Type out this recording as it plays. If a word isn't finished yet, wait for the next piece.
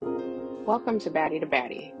Welcome to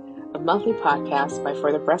Baddie, a monthly podcast by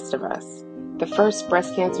For the Breast of Us, the first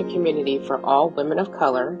breast cancer community for all women of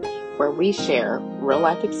color, where we share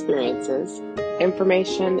real-life experiences,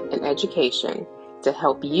 information, and education to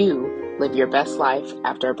help you live your best life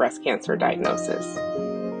after a breast cancer diagnosis.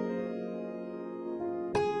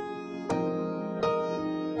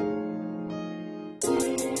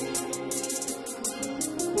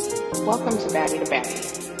 Welcome to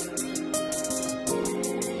Baddie.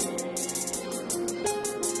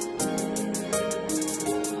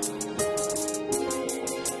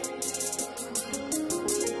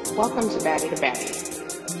 Welcome to Baddie.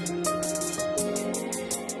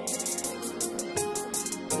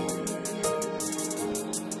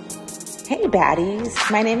 Hey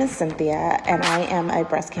Baddies, my name is Cynthia and I am a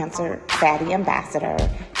breast cancer Baddie ambassador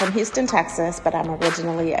from Houston, Texas, but I'm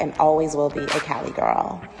originally and always will be a Cali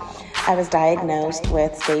girl. I was diagnosed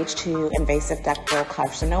with stage 2 invasive ductal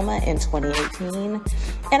carcinoma in 2018,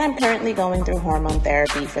 and I'm currently going through hormone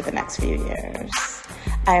therapy for the next few years.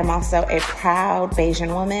 I am also a proud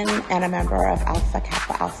Bayesian woman and a member of Alpha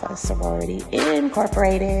Kappa Alpha Sorority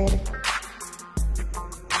Incorporated.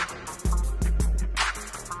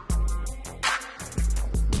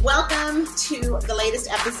 Welcome to the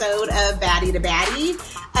latest episode of Baddie to Baddie,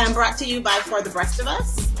 brought to you by For the Breast of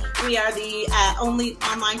Us. We are the only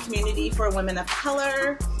online community for women of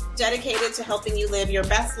color dedicated to helping you live your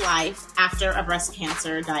best life after a breast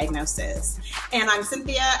cancer diagnosis. And I'm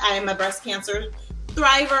Cynthia. I am a breast cancer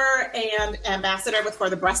thriver and ambassador with For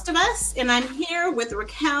the Breast of Us. And I'm here with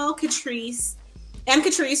Raquel, Catrice,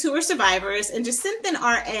 who are survivors, and Jacinth and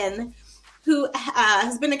RN, who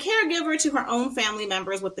has been a caregiver to her own family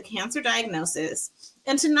members with the cancer diagnosis.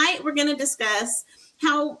 And tonight we're going to discuss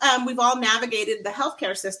how we've all navigated the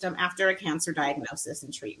healthcare system after a cancer diagnosis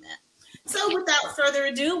and treatment. So without further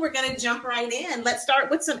ado, we're going to jump right in. Let's start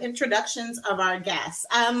with some introductions of our guests.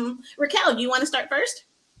 Raquel, you want to start first?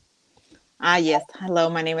 Yes. Hello,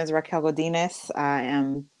 my name is Raquel Godinez. I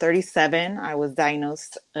am 37. I was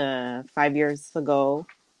diagnosed 5 years ago,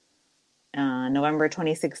 November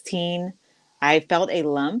 2016. I felt a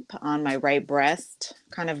lump on my right breast,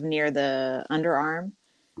 kind of near the underarm,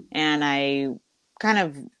 and I kind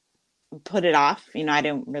of put it off. I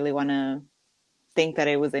didn't really want to think that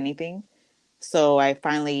it was anything. So I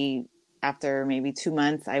finally, after maybe 2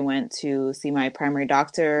 months, I went to see my primary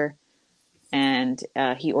doctor, and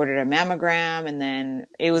he ordered a mammogram, and then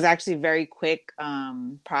it was actually a very quick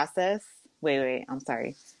process. Wait, I'm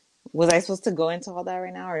sorry. Was I supposed to go into all that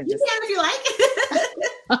right now, or just? You can if you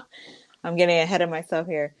like. I'm getting ahead of myself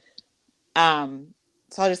here. So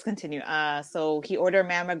I'll just continue. So he ordered a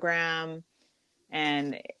mammogram,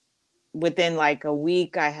 and within like a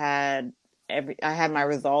week, I had my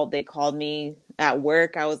result. They called me at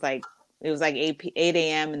work. It was like 8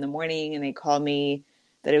 a.m. in the morning, and they called me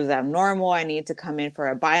that it was abnormal. I needed to come in for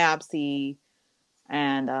a biopsy,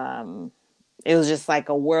 and it was just like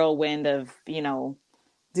a whirlwind of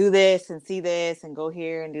do this and see this and go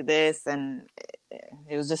here and do this, and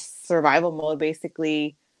it was just survival mode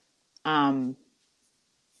basically. I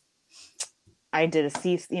did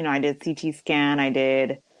I did CT scan, I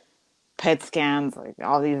did PET scans, like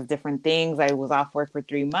all these different things. I was off work for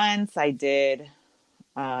 3 months. I did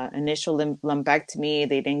initial lumpectomy.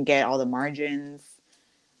 They didn't get all the margins.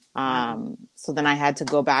 So then I had to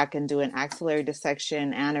go back and do an axillary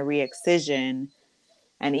dissection and a re-excision.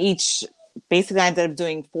 And basically I ended up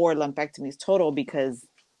doing 4 lumpectomies total because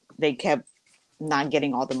they kept not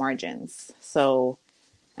getting all the margins. So,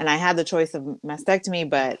 and I had the choice of mastectomy,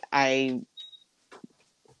 but I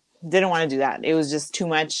didn't want to do that. It was just too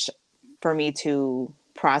much for me to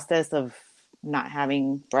process of not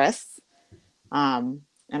having breasts. And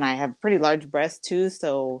I have pretty large breasts too.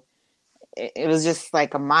 So it was just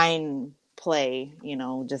like a mind play, it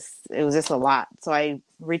was just a lot. So I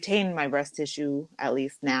retained my breast tissue at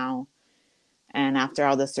least now. And after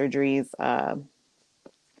all the surgeries,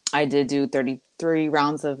 I did do 33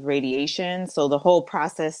 rounds of radiation. So the whole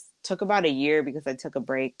process took about a year because I took a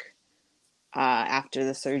break after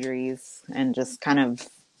the surgeries and just and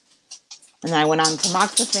then I went on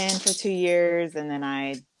tamoxifen for 2 years, and then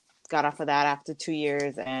I got off of that after 2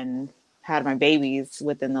 years and had my babies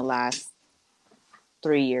within the last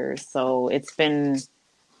 3 years. So it's been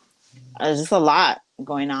just a lot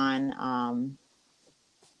going on.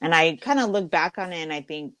 And I kind of look back on it and I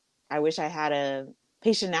think I wish I had a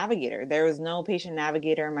patient navigator. There was no patient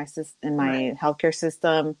navigator in my healthcare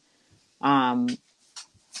system.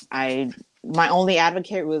 My only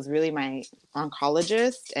advocate was really my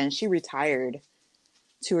oncologist, and she retired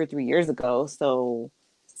 2 or 3 years ago. So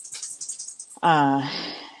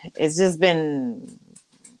it's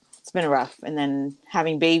it's been rough. And then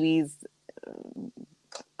having babies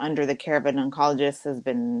under the care of an oncologist has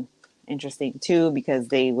been interesting too, because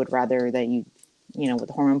they would rather that with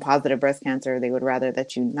hormone positive breast cancer, they would rather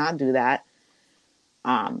that you not do that.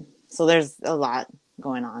 So there's a lot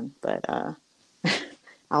going on, but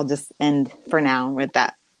I'll just end for now with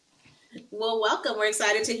that. Well, welcome. We're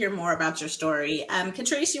excited to hear more about your story.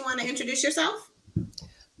 Catrice, you want to introduce yourself?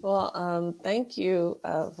 Well, thank you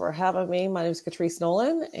for having me. My name is Catrice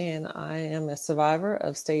Nolan, and I am a survivor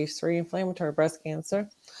of stage 3 inflammatory breast cancer.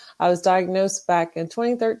 I was diagnosed back in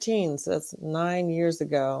 2013, so that's 9 years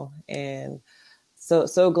ago, and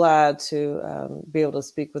so glad to be able to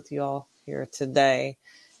speak with you all here today.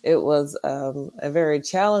 It was a very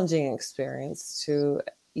challenging experience to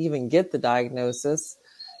even get the diagnosis,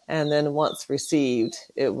 and then once received,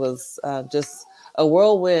 it was just a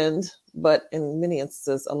whirlwind, but in many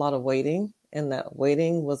instances, a lot of waiting. And that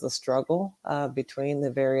waiting was a struggle between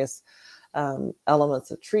the various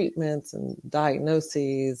elements of treatments and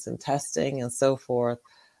diagnoses and testing and so forth.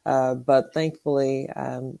 But thankfully,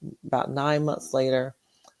 about 9 months later,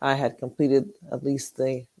 I had completed at least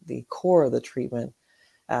the core of the treatment.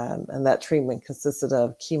 And that treatment consisted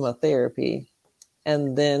of chemotherapy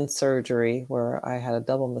and then surgery, where I had a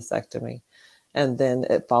double mastectomy. And then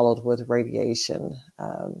it followed with radiation.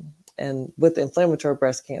 And with inflammatory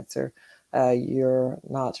breast cancer, you're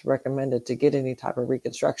not recommended to get any type of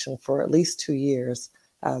reconstruction for at least 2 years.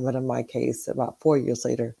 But in my case, about 4 years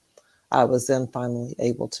later, I was then finally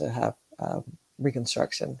able to have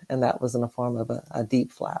reconstruction. And that was in the form of a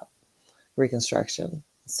deep flap reconstruction.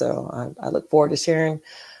 So I look forward to sharing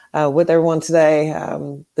with everyone today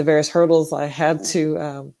the various hurdles I had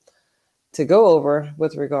to go over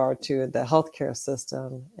with regard to the healthcare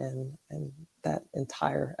system and that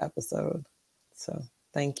entire episode. So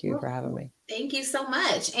thank you for having me. Thank you so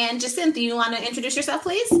much. And Jacinth, do you want to introduce yourself,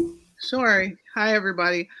 please? Sure. Hi,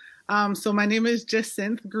 everybody. So my name is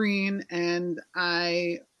Jacinth Green, and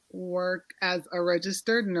I work as a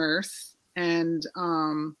registered nurse. And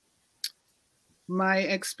my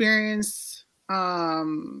experience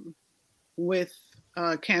with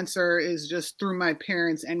cancer is just through my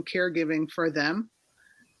parents and caregiving for them,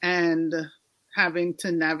 and having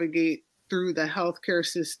to navigate through the healthcare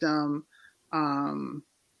system. And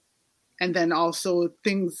then also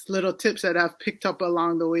little tips that I've picked up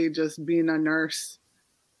along the way, just being a nurse.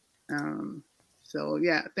 So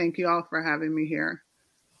yeah, thank you all for having me here.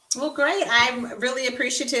 Well, great. I'm really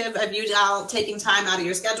appreciative of you all taking time out of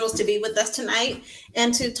your schedules to be with us tonight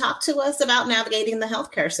and to talk to us about navigating the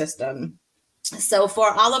healthcare system. So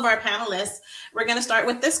for all of our panelists, we're going to start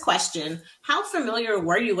with this question. How familiar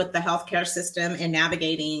were you with the healthcare system and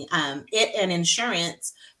navigating it and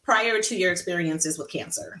insurance prior to your experiences with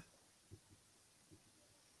cancer?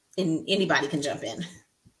 And anybody can jump in.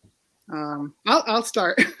 I'll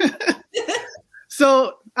start.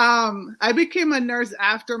 So I became a nurse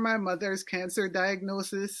after my mother's cancer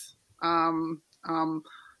diagnosis.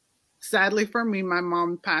 Sadly for me, my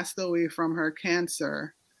mom passed away from her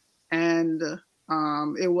cancer. And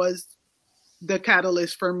it was the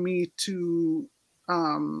catalyst for me to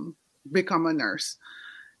become a nurse.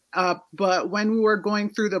 But when we were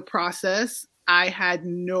going through the process, I had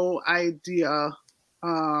no idea.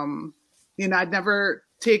 I'd never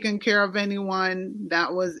taken care of anyone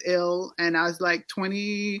that was ill. And I was like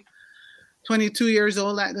 22 years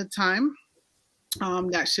old at the time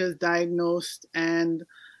that she was diagnosed. And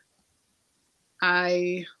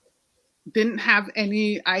I didn't have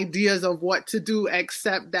any ideas of what to do,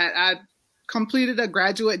 except that I completed a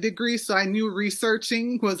graduate degree. So I knew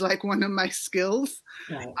researching was like one of my skills.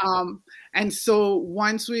 Right. And so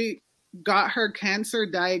once we got her cancer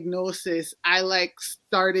diagnosis, I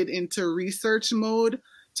started into research mode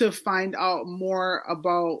to find out more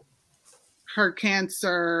about her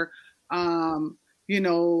cancer, talking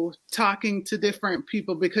to different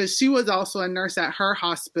people, because she was also a nurse at her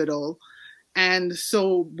hospital. And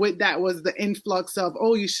so with that was the influx of,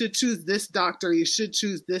 oh, you should choose this doctor, you should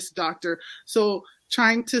choose this doctor. So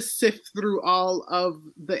trying to sift through all of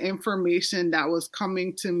the information that was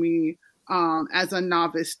coming to me as a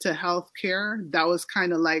novice to healthcare, that was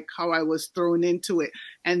kind of like how I was thrown into it.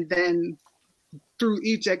 And then through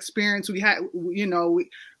each experience we had, we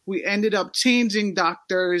ended up changing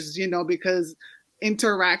doctors, because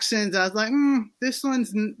interactions, I was like, this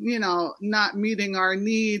one's, not meeting our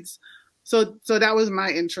needs. So that was my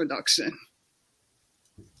introduction.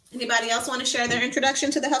 Anybody else want to share their introduction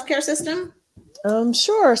to the healthcare system?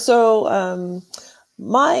 Sure. So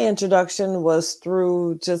my introduction was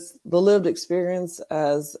through just the lived experience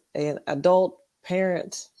as an adult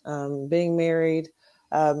parent, being married.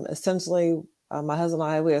 Essentially, my husband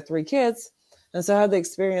and I, we have 3 kids. And so I had the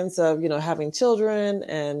experience of, having children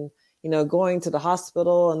and, going to the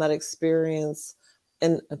hospital, and that experience.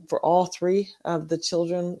 And for all 3 of the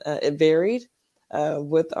children, it varied.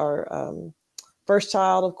 With our first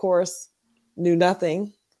child, of course, knew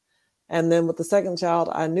nothing. And then with the second child,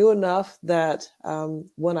 I knew enough that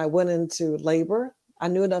when I went into labor, I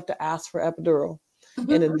knew enough to ask for epidural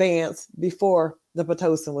in advance before the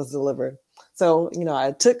Pitocin was delivered. So,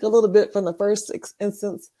 I took a little bit from the first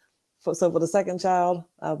instance. So for the second child,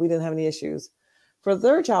 we didn't have any issues. For the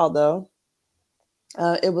third child, though,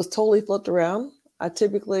 it was totally flipped around. I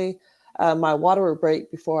typically, my water would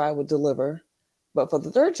break before I would deliver. But for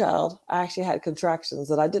the third child, I actually had contractions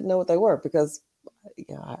that I didn't know what they were because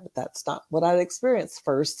that's not what I'd experienced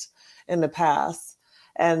first in the past.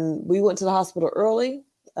 And we went to the hospital early,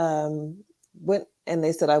 went and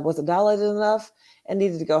they said I wasn't dilated enough and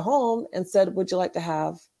needed to go home, and said, would you like to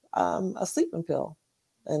have a sleeping pill?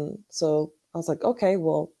 And so I was like, okay,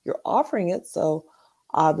 well, you're offering it. So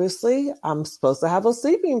obviously I'm supposed to have a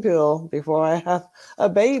sleeping pill before I have a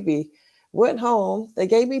baby. Went home. They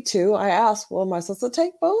gave me 2. I asked, well, am I supposed to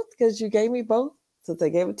take both? Because you gave me both. Since they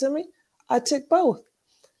gave it to me, I took both.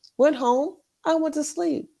 Went home. I went to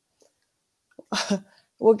sleep.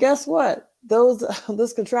 Well, guess what?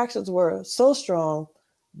 Those contractions were so strong,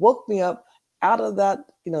 woke me up out of that,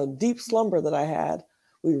 deep slumber that I had.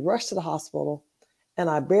 We rushed to the hospital, and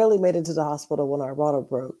I barely made it to the hospital when our water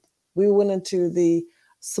broke. We went into the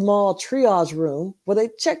small triage room where they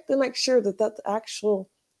check to make sure that that's actual,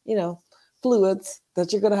 fluids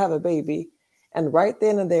that you're going to have a baby. And right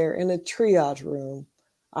then and there in the triage room,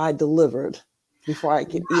 I delivered before I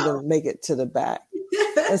could even make it to the back.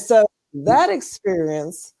 And so that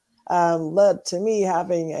experience led to me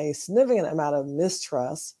having a significant amount of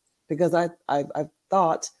mistrust, because I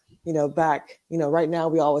thought, back, right now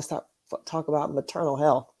we always talk about maternal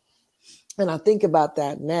health. And I think about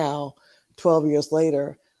that now, 12 years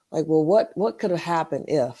later, like, well, what could have happened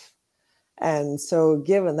if? And so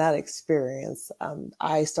given that experience,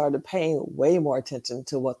 I started paying way more attention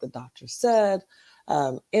to what the doctor said,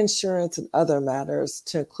 insurance and other matters,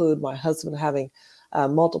 to include my husband having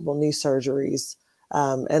multiple knee surgeries,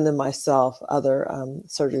 and then myself, other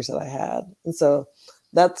surgeries that I had. And so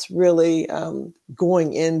that's really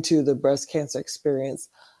going into the breast cancer experience.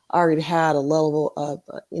 I already had a level of,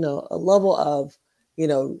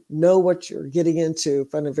 know what you're getting into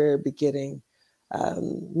from the very beginning.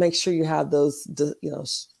 Make sure you have those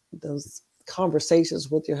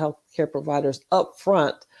conversations with your healthcare providers up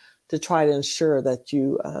front to try to ensure that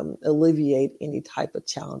you alleviate any type of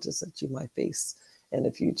challenges that you might face in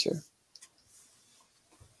the future.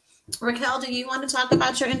 Raquel, do you want to talk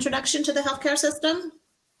about your introduction to the healthcare system?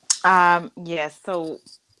 Yes. So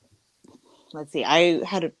let's see. I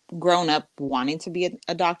had grown up wanting to be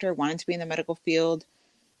a doctor, wanting to be in the medical field.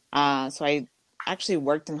 So I actually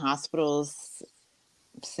worked in hospitals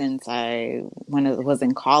since when I was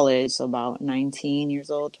in college, so about 19 years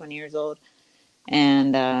old, 20 years old.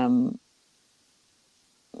 And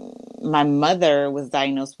my mother was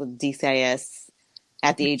diagnosed with DCIS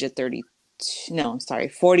at the age of 42.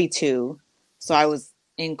 So I was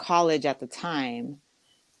in college at the time.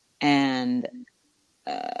 And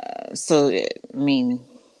we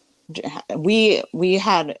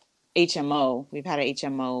had HMO. We've had a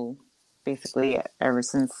HMO basically ever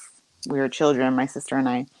since we were children, my sister and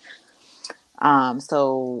I.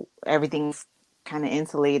 So everything's kind of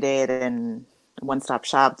insulated and one-stop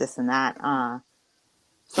shop, this and that.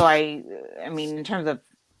 So in terms of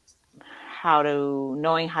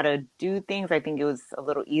knowing how to do things, I think it was a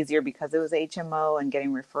little easier because it was HMO and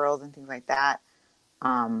getting referrals and things like that.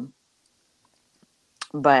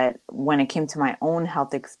 But when it came to my own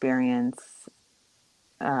health experience,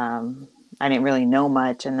 I didn't really know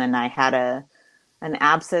much. And then I had an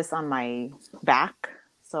abscess on my back,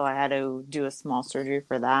 so I had to do a small surgery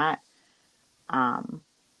for that.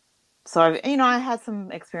 So I had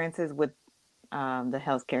some experiences with the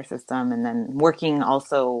healthcare system, and then working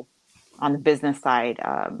also on the business side.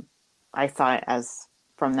 I saw it as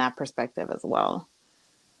from that perspective as well.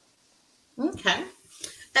 Okay.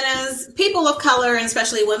 And as people of color, and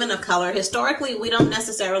especially women of color, historically, we don't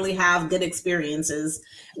necessarily have good experiences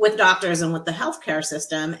with doctors and with the healthcare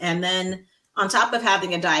system. And then on top of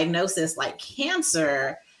having a diagnosis like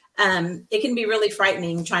cancer, it can be really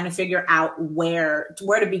frightening trying to figure out where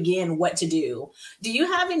to begin, what to do. Do you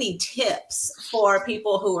have any tips for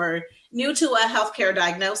people who are new to a healthcare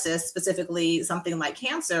diagnosis, specifically something like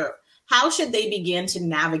cancer? How should they begin to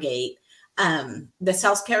navigate this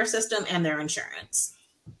healthcare system and their insurance?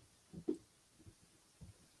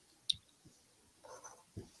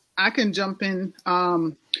 I can jump in.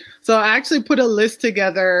 So I actually put a list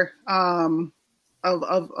together of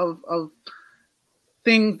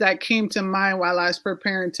things that came to mind while I was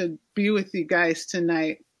preparing to be with you guys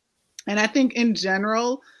tonight. And I think in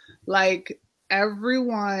general, like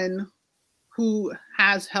everyone who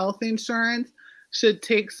has health insurance should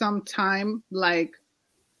take some time, like,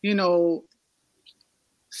 you know,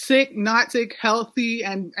 sick, not sick, healthy,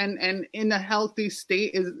 and in a healthy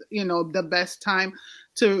state is, the best time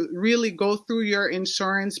to really go through your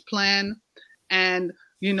insurance plan and,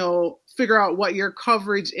 figure out what your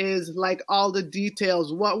coverage is, like all the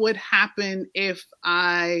details. What would happen if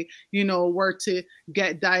I, were to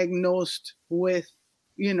get diagnosed with,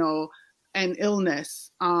 an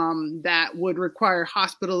illness that would require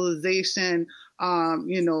hospitalization,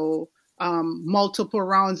 multiple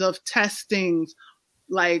rounds of testings,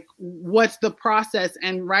 like what's the process,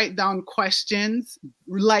 and write down questions,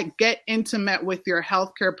 like get intimate with your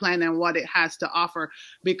healthcare plan and what it has to offer,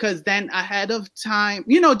 because then ahead of time,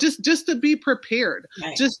 just to be prepared,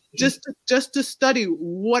 right. just to study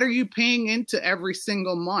what are you paying into every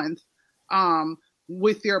single month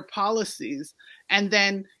with your policies. And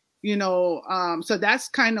then so that's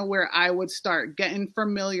kind of where I would start, getting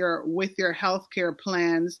familiar with your healthcare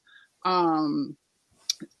plans,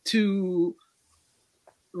 to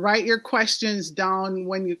write your questions down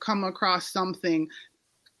when you come across something.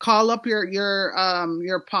 Call up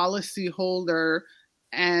your policy holder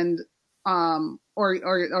and or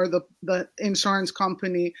the insurance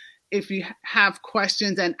company if you have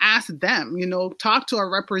questions, and ask them. Talk to a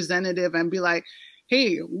representative and be like,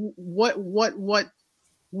 hey, what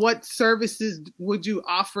services would you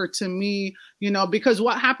offer to me? Because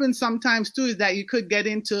what happens sometimes too is that you could get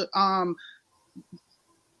into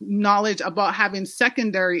knowledge about having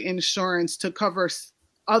secondary insurance to cover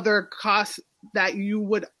other costs that you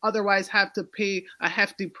would otherwise have to pay a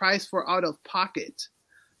hefty price for out of pocket.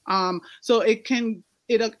 So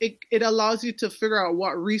it allows you to figure out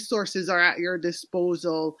what resources are at your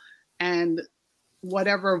disposal, and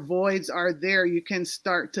whatever voids are there, you can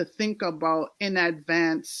start to think about in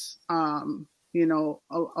advance, of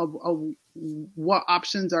what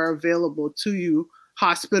options are available to you.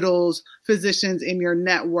 Hospitals, physicians in your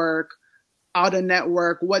network, out of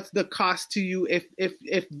network, what's the cost to you if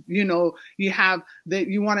you have that,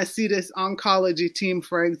 you want to see this oncology team,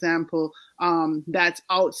 for example, that's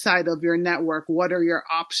outside of your network. What are your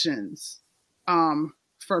options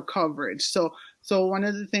for coverage? So one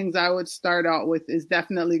of the things I would start out with is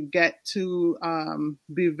definitely get to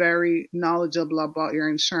be very knowledgeable about your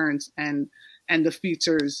insurance and the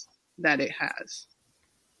features that it has.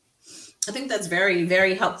 I think that's very,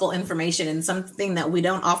 very helpful information, and something that we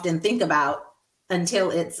don't often think about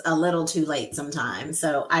until it's a little too late sometimes.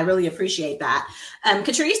 So I really appreciate that.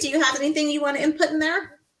 Catrice, do you have anything you want to input in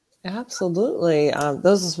there? Absolutely.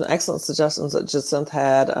 Those are some excellent suggestions that Jacinth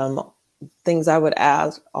had. Things I would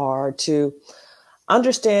add are to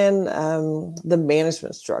understand the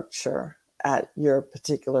management structure at your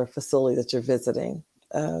particular facility that you're visiting,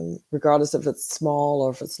 regardless if it's small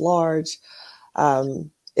or if it's large.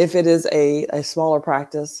 If it is a smaller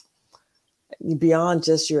practice, beyond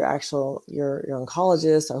just your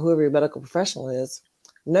oncologist or whoever your medical professional is,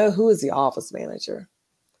 know who is the office manager.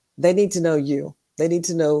 They need to know you. They need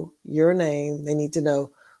to know your name. They need to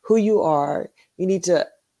know who you are. You need to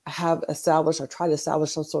have established or try to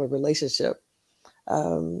establish some sort of relationship.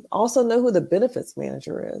 Also know who the benefits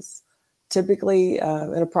manager is. Typically,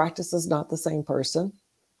 in a practice, is not the same person.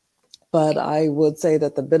 But I would say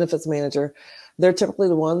that the benefits manager, they're typically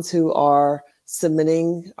the ones who are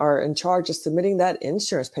in charge of submitting that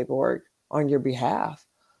insurance paperwork on your behalf.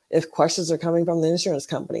 If questions are coming from the insurance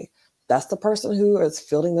company, that's the person who is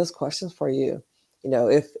fielding those questions for you.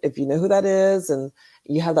 If you know who that is and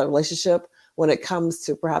you have that relationship, when it comes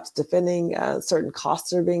to perhaps defending certain costs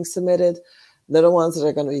that are being submitted, they're the ones that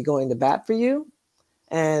are going to be going to bat for you.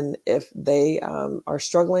 And if they are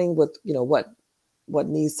struggling with, what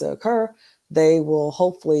needs to occur, they will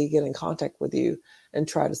hopefully get in contact with you and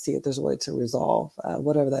try to see if there's a way to resolve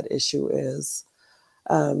whatever that issue is.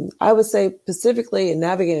 I would say specifically in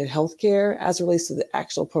navigating healthcare as it relates to the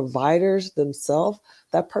actual providers themselves,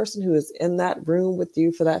 that person who is in that room with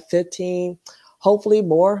you for that 15, hopefully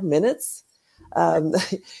more minutes,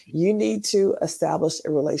 you need to establish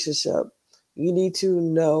a relationship. You need to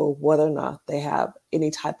know whether or not they have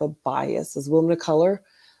any type of bias. As women of color,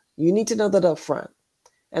 you need to know that up front.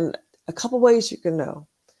 And a couple ways you can know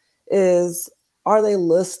is, are they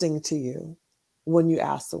listening to you when you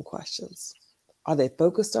ask them questions? Are they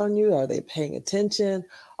focused on you? Are they paying attention?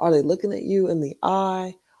 Are they looking at you in the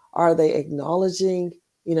eye? Are they acknowledging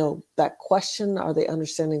that question? Are they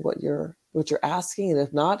understanding what you're asking? And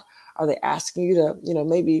if not, are they asking you to,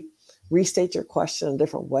 maybe restate your question in a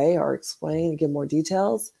different way or explain and give more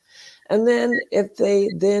details? And then if they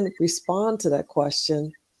then respond to that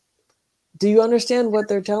question, do you understand what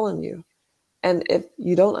they're telling you? And if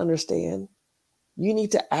you don't understand, you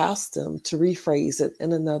need to ask them to rephrase it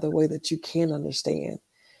in another way that you can understand.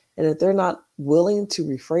 And if they're not willing to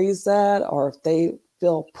rephrase that, or if they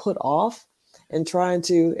feel put off in trying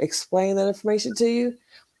to explain that information to you,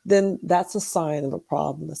 then that's a sign of a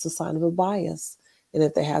problem. That's a sign of a bias. And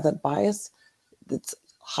if they have that bias, it's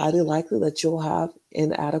highly likely that you'll have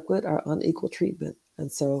inadequate or unequal treatment.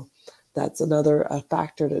 And so that's another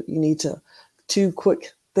factor that you need to, two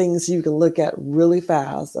quick things you can look at really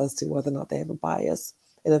fast as to whether or not they have a bias.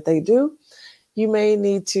 And if they do, you may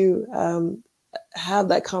need to have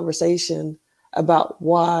that conversation about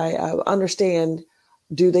why. Understand,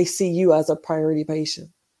 do they see you as a priority patient?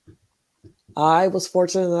 I was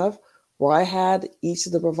fortunate enough where I had each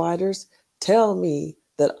of the providers tell me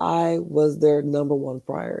that I was their number one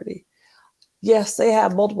priority. Yes, they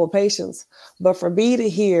have multiple patients, but for me to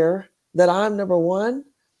hear that I'm number one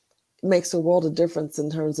makes a world of difference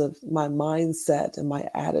in terms of my mindset and my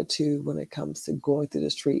attitude when it comes to going through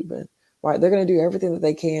this treatment, right? They're going to do everything that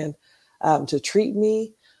they can to treat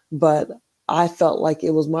me, but I felt like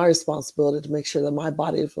it was my responsibility to make sure that my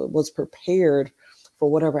body was prepared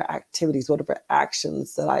for whatever activities, whatever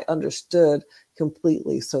actions that I understood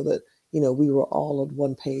completely, so that, we were all on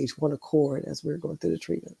one page, one accord as we were going through the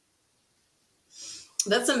treatment.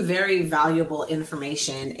 That's some very valuable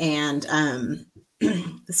information and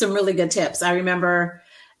some really good tips. I remember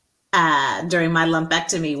during my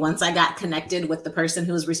lumpectomy, once I got connected with the person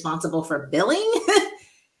who was responsible for billing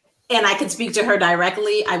and I could speak to her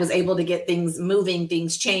directly, I was able to get things moving,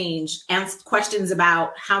 things changed, ask questions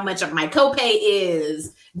about how much of my copay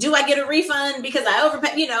is. Do I get a refund because I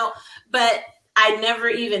overpay? But I never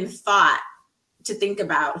even thought to think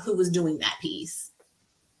about who was doing that piece.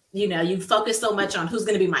 You focus so much on who's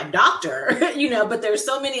going to be my doctor, but there's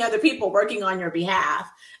so many other people working on your behalf.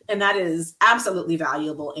 And that is absolutely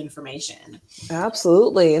valuable information.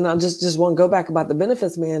 Absolutely. And I just want to go back about the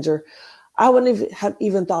benefits manager. I wouldn't have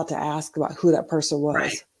even thought to ask about who that person was.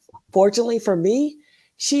 Right. Fortunately for me,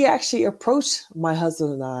 she actually approached my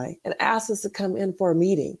husband and I and asked us to come in for a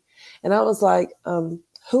meeting. And I was like,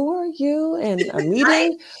 who are you? And a meeting?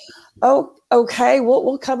 Right. Oh, okay.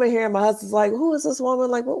 We'll come in here. And my husband's like, who is this woman?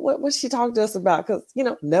 Like, what's she talking to us about? Because,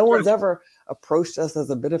 no one's ever approached us as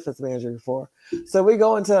a benefits manager before. So we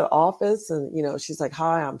go into the office and, she's like,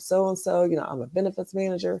 hi, I'm so-and-so, I'm a benefits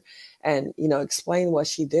manager, and, explain what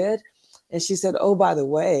she did. And she said, oh, by the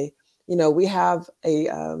way, we have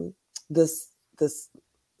a, this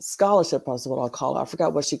scholarship, is what I'll call it. I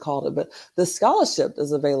forgot what she called it, but the scholarship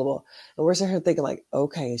is available. And we're sitting here thinking like,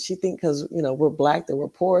 okay, she think because, we're Black that we're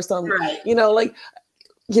poor or something, right.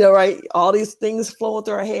 Right. All these things flowing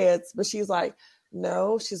through our heads. But she's like,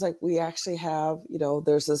 no, she's like, we actually have,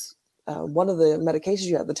 there's this, one of the medications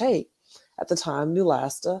you have to take at the time,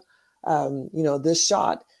 Neulasta, this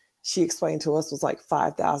shot, she explained to us, was like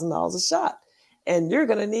 $5,000 a shot. And you're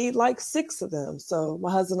going to need like 6 of them. So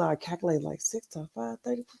my husband and I are calculating like 6 times 5,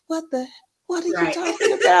 30. What are you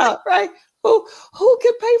talking about? Right? Who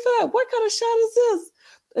can pay for that? What kind of shot is this?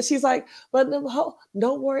 And she's like, but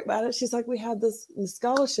don't worry about it. She's like, we have this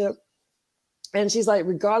scholarship. And she's like,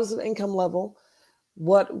 regardless of income level,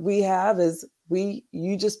 what we have is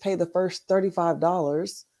you just pay the first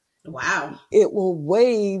 $35. Wow. It will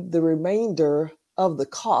waive the remainder of the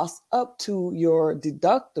cost up to your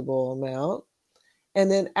deductible amount. And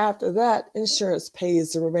then after that, insurance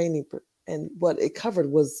pays the remaining. And what it covered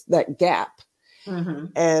was that gap. Mm-hmm.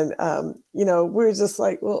 And, we're just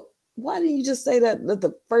like, well, why didn't you just say that at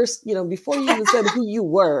the first, before you even said who you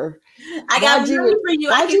were? I got money for you.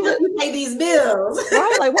 I can help you pay these bills.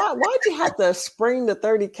 Right? Like, why'd you have to spring the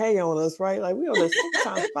 $30K on us, right? Like, we on the 6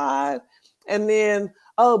 times 5. And then,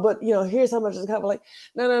 oh, but, here's how much it's covered. Like,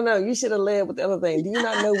 no, you should have led with the other thing. Do you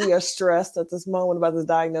not know we are stressed at this moment about this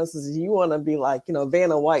diagnosis? You want to be like,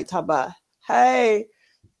 Vanna White, talk about, hey,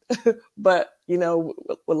 but, we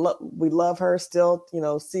love her still,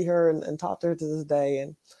 see her and talk to her to this day.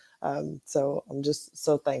 And so I'm just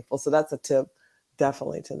so thankful. So that's a tip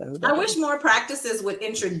definitely to know who that I wish more practices would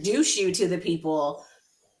introduce you to the people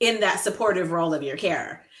in that supportive role of your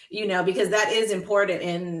care, because that is important.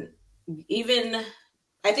 And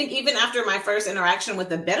I think even after my first interaction with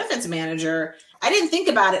the benefits manager, I didn't think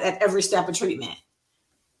about it at every step of treatment,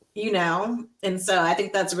 and so I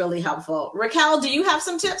think that's really helpful. Raquel, do you have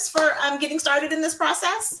some tips for getting started in this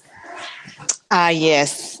process?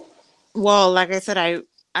 Yes. Well, like I said,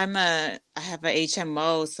 I have a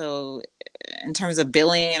HMO, so in terms of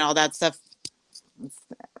billing and all that stuff,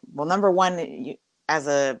 well, number one, as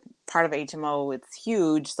a part of HMO, it's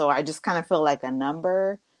huge. So I just kind of feel like a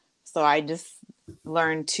number. So I just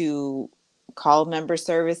learned to call member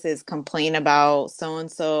services, complain about so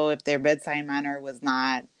and so if their bedside manner was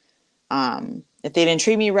not, if they didn't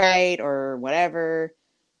treat me right or whatever.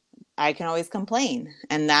 I can always complain,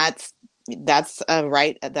 and that's a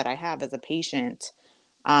right that I have as a patient.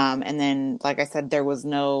 And then, like I said, there was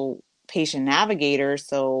no patient navigator,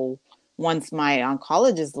 so once my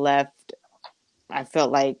oncologist left, I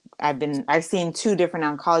felt like I've seen two different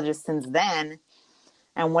oncologists since then,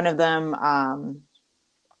 and one of them,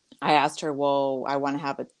 I asked her, well, I want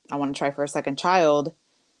to try for a second child,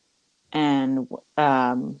 and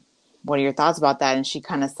what are your thoughts about that? And she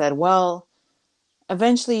kind of said, well,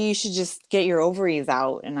 eventually you should just get your ovaries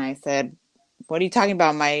out. And I said, what are you talking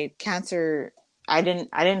about? My cancer, I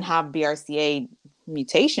didn't have BRCA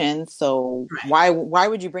mutations, so Right. why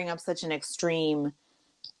would you bring up such an extreme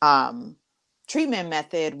um, treatment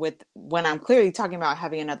method with when I'm clearly talking about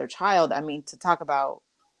having another child? I mean, to talk about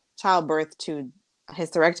childbirth to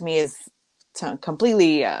hysterectomy is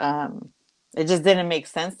completely it just didn't make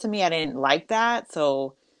sense to me. I didn't like that,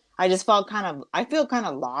 so I feel kind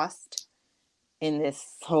of lost in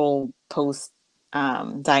this whole post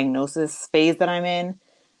diagnosis phase that I'm in.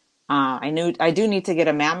 I do need to get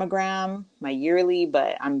a mammogram, my yearly,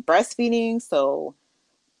 but I'm breastfeeding, so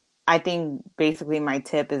I think basically my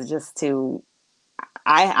tip is just to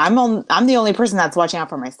I'm the only person that's watching out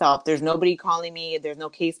for myself. There's nobody calling me. There's no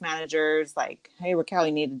case managers like, hey, Raquel,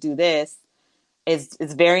 you need to do this.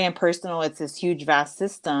 It's very impersonal. It's this huge, vast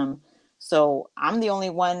system. So I'm the only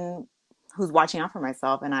one who's watching out for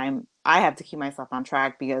myself, and I have to keep myself on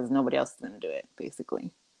track because nobody else is going to do it,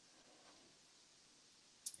 basically.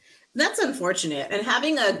 That's unfortunate. And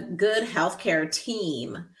having a good healthcare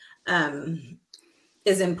team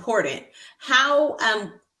is important. How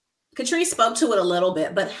Katrina spoke to it a little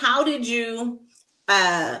bit, but how did you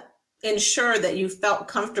uh, ensure that you felt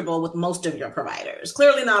comfortable with most of your providers?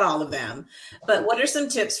 Clearly, not all of them, but what are some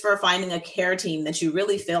tips for finding a care team that you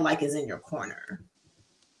really feel like is in your corner?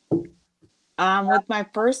 With my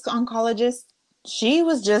first oncologist, she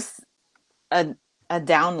was just a a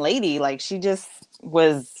down lady. Like she just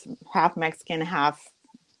was half Mexican, half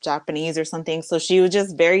Japanese or something. So she was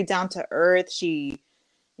just very down to earth. You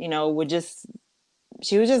know, would just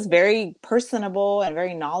she was just very personable and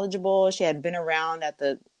very knowledgeable. She had been around at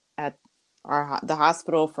the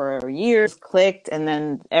hospital for years, clicked, and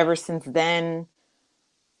then ever since then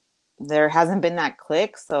there hasn't been that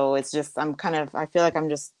click. So it's just I feel like I'm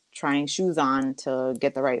just trying shoes on to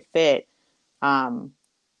get the right fit. Um,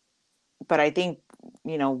 but I think,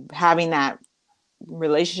 you know, having that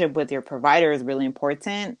relationship with your provider is really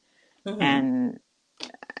important. Mm-hmm. And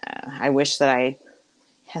I wish that I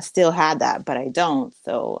still had that, but I don't.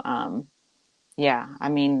 So, yeah, I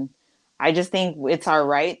mean, I just think it's our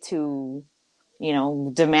right to, you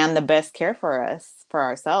know, demand the best care for us, for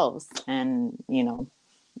ourselves. And, you know,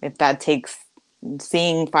 if that takes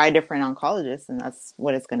seeing 5 different oncologists, and that's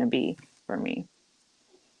what it's going to be for me.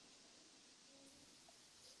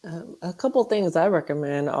 A couple things I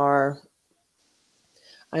recommend are,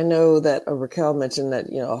 I know that Raquel mentioned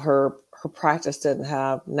that, you know, her practice didn't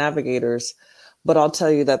have navigators, but I'll tell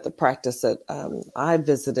you that the practice that I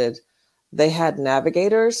visited, they had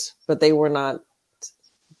navigators, but they were not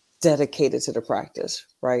dedicated to the practice,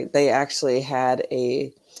 right? They actually had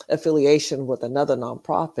a affiliation with another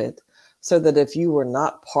nonprofit, so that if you were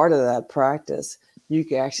not part of that practice, you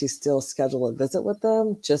could actually still schedule a visit with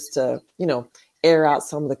them just to, you know, air out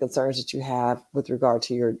some of the concerns that you have with regard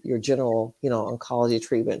to your general, you know, oncology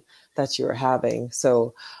treatment that you're having.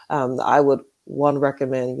 So I would one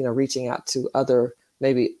recommend, you know, reaching out to other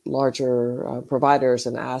maybe larger providers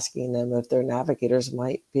and asking them if their navigators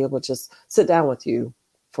might be able to just sit down with you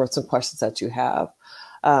for some questions that you have.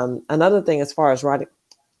 Another thing, as far as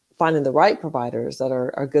finding the right providers that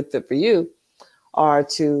are a good fit for you, are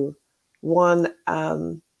to one,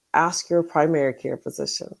 ask your primary care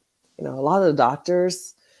physician. You know, a lot of the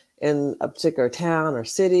doctors in a particular town or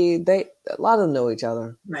city, a lot of them know each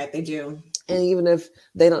other. Right, they do. And even if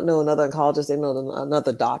they don't know another oncologist, they know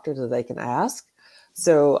another doctor that they can ask.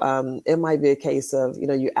 So it might be a case of, you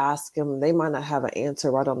know, you ask them, they might not have an answer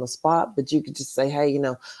right on the spot, but you could just say, hey, you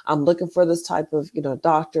know, I'm looking for this type of, you know,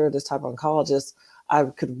 doctor, this type of oncologist. I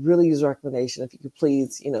could really use a recommendation. If you could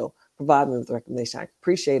please, you know, provide me with a recommendation, I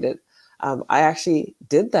appreciate it. I actually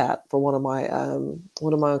did that for one of my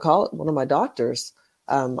doctors.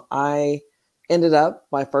 I ended up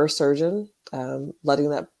my first surgeon letting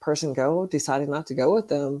that person go, deciding not to go with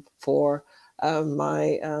them for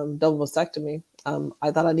my double mastectomy.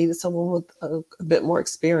 I thought I needed someone with a bit more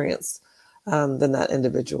experience than that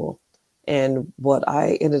individual. And what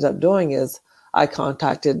I ended up doing is I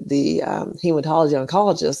contacted the hematology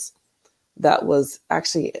oncologist that was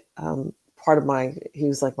actually part of he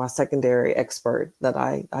was like my secondary expert that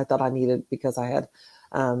I thought I needed because I had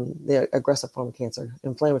the aggressive form of cancer,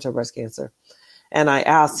 inflammatory breast cancer. And I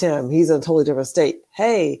asked him, he's in a totally different state.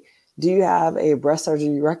 Hey, do you have a breast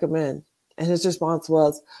surgeon you recommend? And his response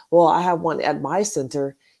was, well, I have one at my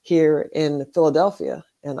center here in Philadelphia,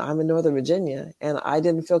 and I'm in Northern Virginia, and I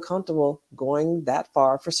didn't feel comfortable going that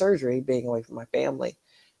far for surgery, being away from my family.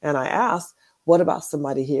 And I asked, what about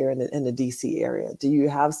somebody here in the DC area? Do you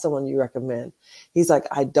have someone you recommend? He's like,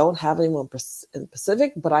 I don't have anyone in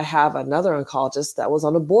Pacific, but I have another oncologist that was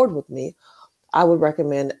on the board with me. I would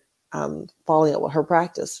recommend following up with her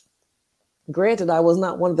practice. Granted, I was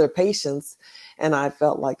not one of their patients, and I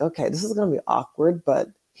felt like, okay, this is going to be awkward, but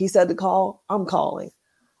he said to call, I'm calling.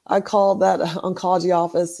 I called that oncology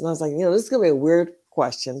office, and I was like, this is going to be a weird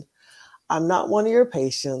question. I'm not one of your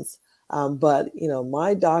patients, but,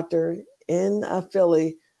 my doctor in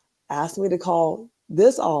Philly asked me to call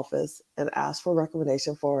this office and ask for a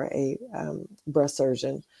recommendation for a breast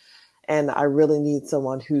surgeon. And I really need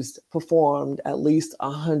someone who's performed at least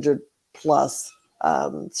 100 plus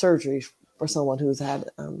surgeries for someone who's had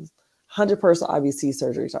 100 person IBC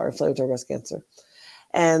surgeries or inflammatory breast cancer.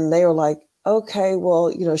 And they were like, okay,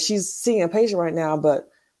 well, she's seeing a patient right now, but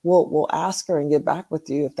we'll ask her and get back with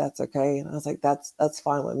you if that's okay. And I was like, that's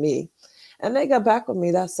fine with me. And they got back with me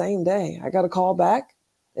that same day. I got a call back.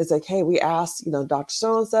 It's like, hey, we asked, Dr.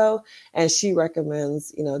 So-and-so, and she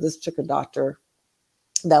recommends, this particular doctor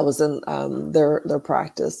that was in their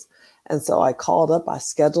practice. And so I called up, I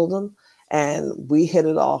scheduled them, and we hit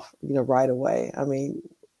it off, right away. I mean,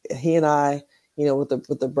 he and I, with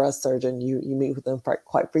the breast surgeon, you meet with them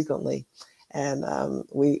quite frequently, and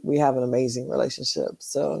we have an amazing relationship.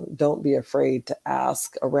 So don't be afraid to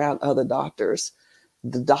ask around other doctors.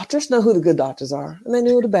 The doctors know who the good doctors are, and they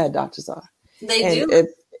know who the bad doctors are. They do.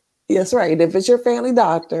 Yes, right. If it's your family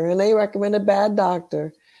doctor and they recommend a bad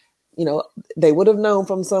doctor, they would have known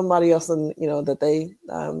from somebody else, and that they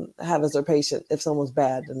have as their patient. If someone's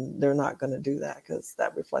bad, then they're not going to do that because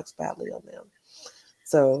that reflects badly on them.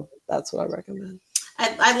 So that's what I recommend.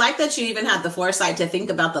 I like that you even had the foresight to think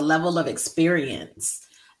about the level of experience,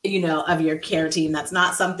 of your care team. That's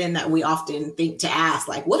not something that we often think to ask.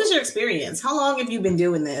 Like, what is your experience? How long have you been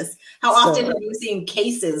doing this? How often have you seen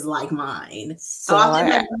cases like mine? How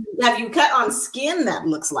often have you cut on skin that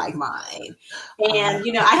looks like mine? And,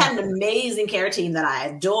 I had an amazing care team that I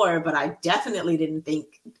adore, but I definitely didn't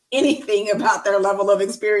think anything about their level of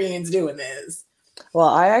experience doing this. Well,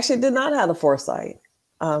 I actually did not have the foresight.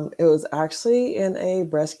 It was actually in a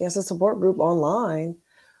breast cancer support group online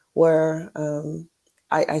where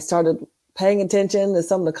I started paying attention to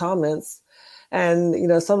some of the comments, and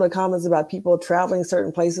some of the comments about people traveling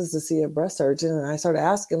certain places to see a breast surgeon. And I started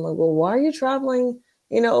asking, like, well, why are you traveling,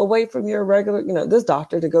 away from your regular, this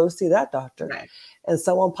doctor to go see that doctor? Right. And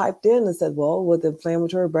someone piped in and said, well, with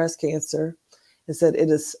inflammatory breast cancer, it said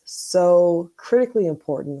it is so critically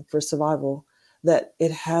important for survival that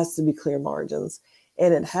it has to be clear margins.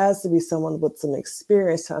 And it has to be someone with some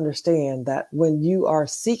experience to understand that when you are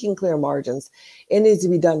seeking clear margins, it needs to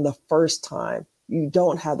be done the first time. You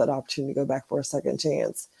don't have that opportunity to go back for a second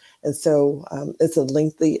chance. And so it's a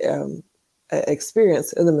lengthy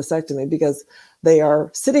experience in the mastectomy because they are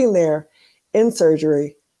sitting there in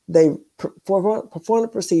surgery. They perform the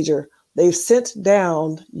procedure. They've sent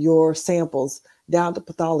down your samples down to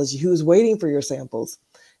pathology, who's waiting for your samples,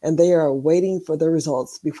 and they are waiting for the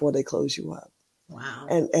results before they close you up. Wow.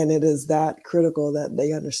 And it is that critical that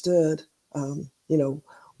they understood,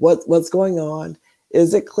 what's going on.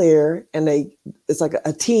 Is it clear? And it's like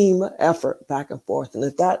a team effort back and forth. And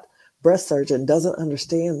if that breast surgeon doesn't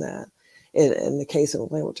understand that, in the case of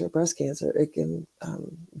inflammatory breast cancer, it can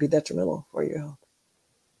be detrimental for your health.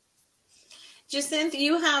 Jacinth,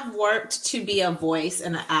 you have worked to be a voice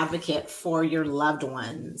and an advocate for your loved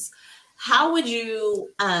ones. How would you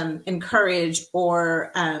encourage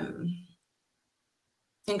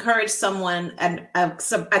someone, a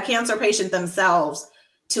cancer patient themselves,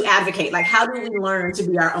 to advocate? Like, how do we learn to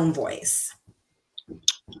be our own voice?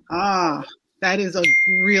 That is a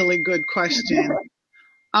really good question.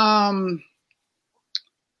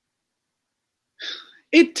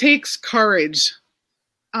 It takes courage,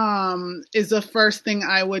 is the first thing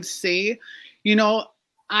I would say.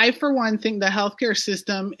 I, for one, think the healthcare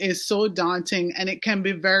system is so daunting and it can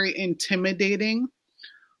be very intimidating,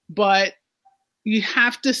 but you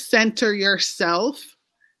have to center yourself.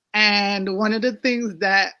 And one of the things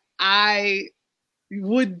that I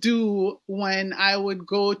would do when I would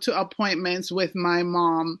go to appointments with my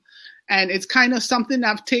mom, and it's kind of something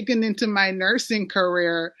I've taken into my nursing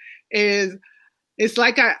career, is it's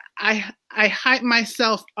like I hype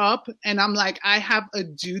myself up and I'm like, I have a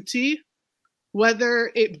duty,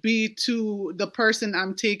 whether it be to the person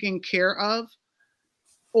I'm taking care of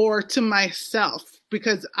or to myself,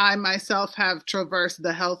 because I myself have traversed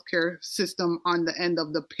the healthcare system on the end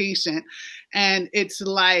of the patient. And it's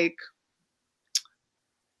like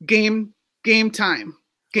game time,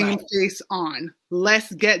 game face on.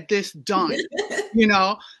 Let's get this done. You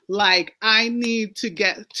know, like I need to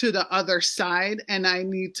get to the other side and I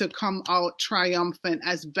need to come out triumphant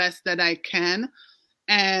as best that I can.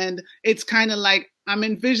 And it's kind of like I'm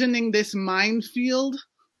envisioning this minefield,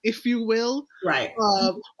 if you will,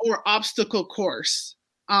 or obstacle course.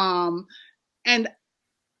 And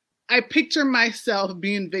I picture myself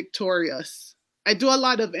being victorious. I do a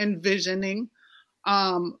lot of envisioning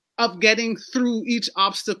of getting through each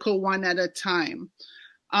obstacle one at a time.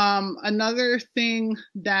 Another thing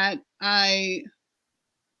that I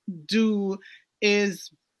do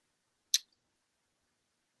is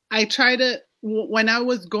I try to, when I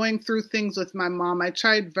was going through things with my mom, I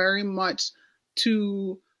tried very much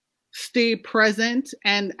to stay present.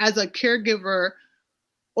 And as a caregiver,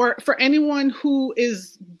 or for anyone who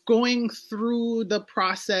is going through the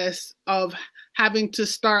process of having to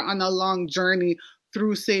start on a long journey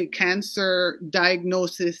through, say, cancer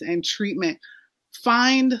diagnosis and treatment,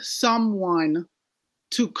 find someone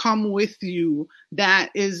to come with you that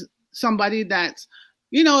is somebody that's,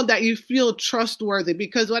 you know, that you feel trustworthy.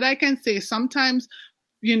 Because what I can say, sometimes,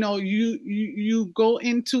 you know, you go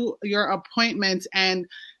into your appointments and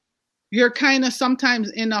you're kind of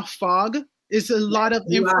sometimes in a fog. It's a lot of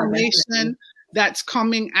information that's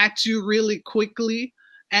coming at you really quickly.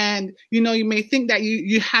 And, you know, you may think that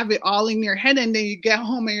you have it all in your head, and then you get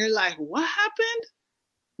home and you're like, what happened?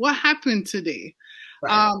 What happened today?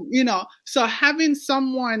 You know, so having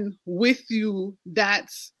someone with you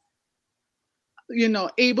that's, you know,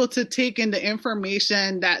 able to take in the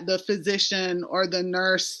information that the physician or the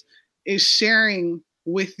nurse is sharing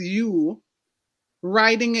with you,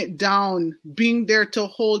 writing it down, being there to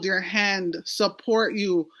hold your hand, support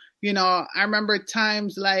you. You know, I remember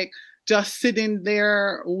times like just sitting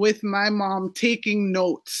there with my mom taking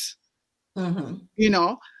notes. You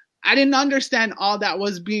know, I didn't understand all that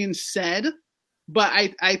was being said, but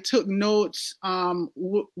I took notes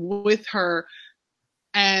with her,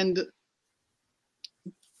 and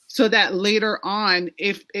so that later on,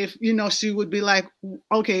 if you know, she would be like,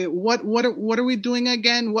 okay, what are we doing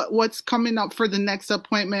again? What's coming up for the next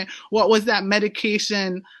appointment? What was that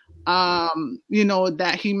medication you know,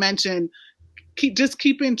 that he mentioned? Just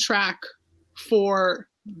keeping track for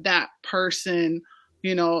that person.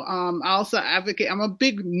 You know, I also advocate. I'm a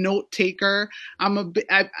big note taker.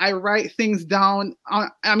 I write things down on,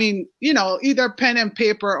 I mean, you know, either pen and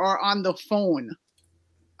paper or on the phone.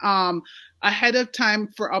 Ahead of time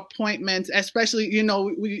for appointments, especially, you know,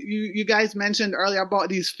 you guys mentioned earlier about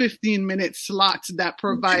these 15-minute slots that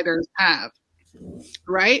providers have,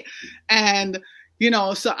 right? And, you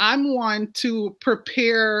know, so I'm one to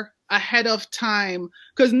prepare ahead of time,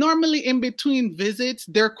 because normally in between visits,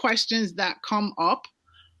 there are questions that come up.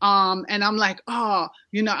 And I'm like, oh,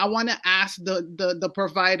 you know, I want to ask the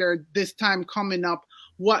provider this time coming up,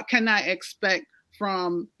 what can I expect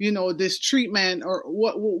from, you know, this treatment, or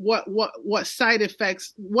what side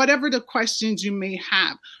effects, whatever the questions you may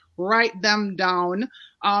have, write them down,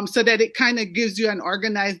 so that it kind of gives you an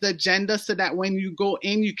organized agenda, so that when you go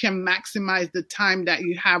in, you can maximize the time that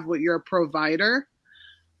you have with your provider.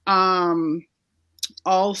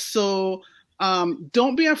 Also,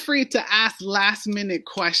 don't be afraid to ask last minute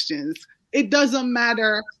questions. It doesn't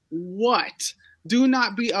matter what. Do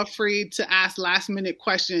not be afraid to ask last minute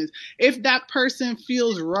questions. If that person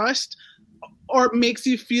feels rushed or makes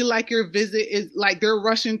you feel like your visit is like they're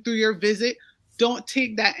rushing through your visit, don't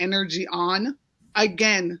take that energy on.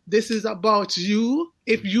 Again, this is about you.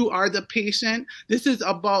 If you are the patient, this is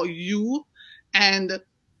about you, and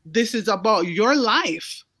this is about your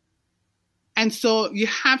life. And so you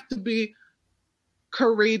have to be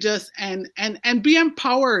courageous and be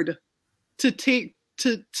empowered to take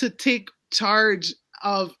charge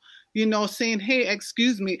of, you know, saying, hey,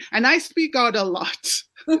 excuse me. And I speak out a lot.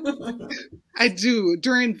 I do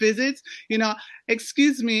during visits, you know,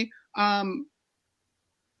 excuse me,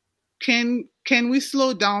 can we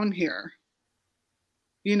slow down here?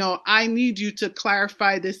 I need you to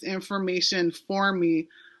clarify this information for me.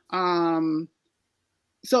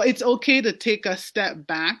 So it's okay to take a step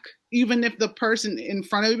back, even if the person in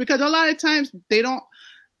front of you, because a lot of times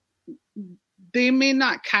they may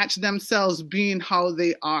not catch themselves being how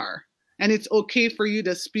they are. And it's okay for you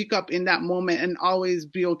to speak up in that moment and always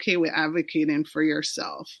be okay with advocating for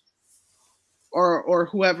yourself or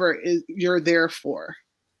whoever is you're there for.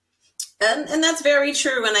 And that's very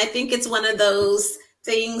true. And I think it's one of those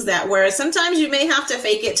things that where sometimes you may have to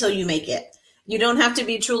fake it till you make it. You don't have to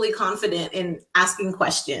be truly confident in asking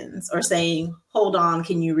questions or saying, hold on,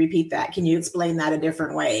 can you repeat that? Can you explain that a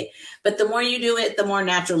different way? But the more you do it, the more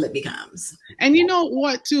natural it becomes. And you know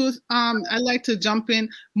what, too? I like to jump in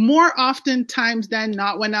more often times than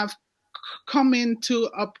not when I've come into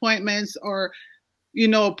appointments or,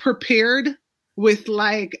 prepared with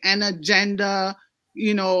like an agenda,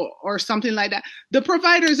 or something like that. The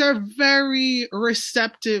providers are very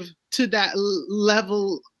receptive to that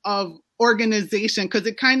level of organization because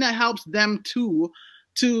it kind of helps them too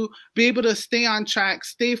to be able to stay on track,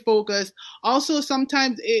 stay focused. Also,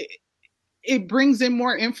 sometimes it brings in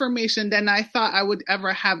more information than I thought I would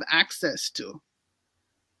ever have access to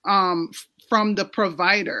from the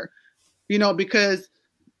provider, because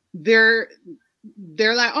they're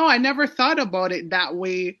like, oh, I never thought about it that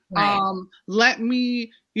way. Right. Let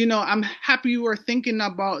me, I'm happy you were thinking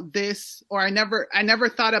about this, or I never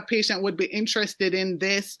thought a patient would be interested in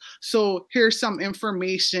this. So here's some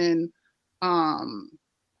information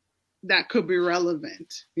that could be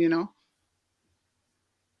relevant,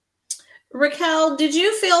 Raquel, did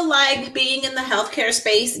you feel like being in the healthcare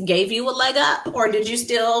space gave you a leg up, or did you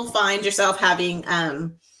still find yourself having a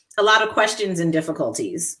lot of questions and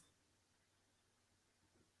difficulties?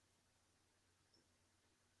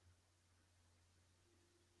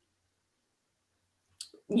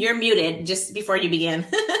 You're muted just before you begin.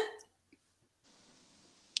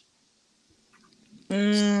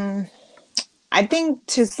 I think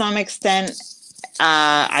to some extent,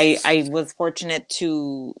 I was fortunate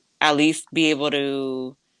to at least be able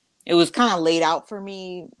to. It was kind of laid out for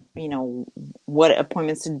me, what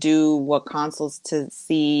appointments to do, what consults to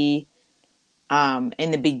see.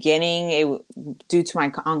 In the beginning, due to my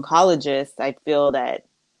oncologist, I feel that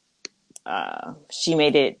she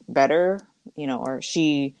made it better, or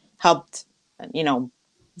she helped, the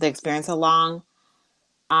experience along.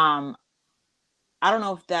 Um, I don't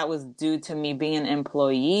know if that was due to me being an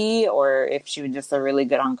employee or if she was just a really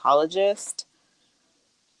good oncologist.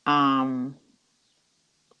 Um,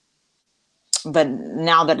 but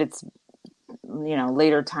now that it's,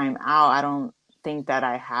 later time out, I don't think that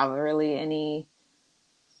I have really any,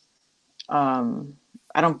 I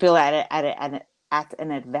don't feel at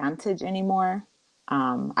an advantage anymore.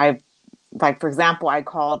 I've, like, for example, I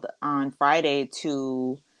called on Friday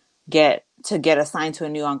to get assigned to a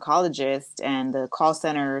new oncologist, and the call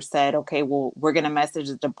center said, okay, well, we're going to message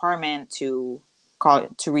the department to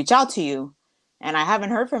reach out to you. And I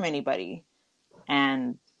haven't heard from anybody.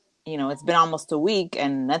 And, it's been almost a week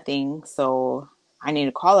and nothing. So I need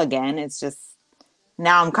to call again. It's just,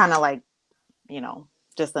 now I'm kind of like,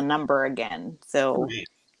 just a number again. So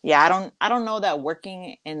yeah, I don't know that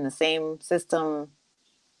working in the same system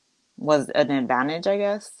was an advantage, I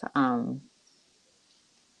guess.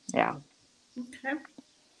 Yeah. Okay.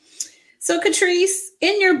 So, Catrice,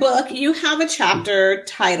 in your book, you have a chapter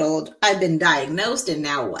titled, I've Been Diagnosed and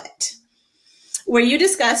Now What? Where you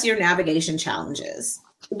discuss your navigation challenges.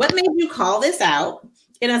 What made you call this out?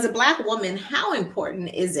 And as a Black woman, how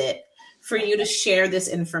important is it for you to share this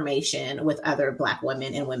information with other Black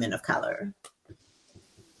women and women of color?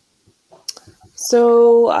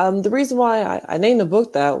 So the reason why I named the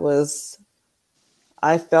book that was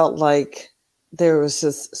I felt like there was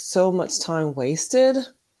just so much time wasted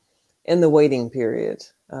in the waiting period,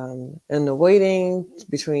 in the waiting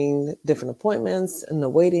between different appointments, and the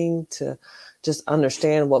waiting to just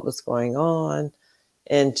understand what was going on,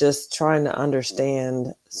 and just trying to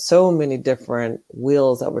understand so many different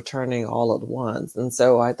wheels that were turning all at once. And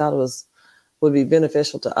so I thought would be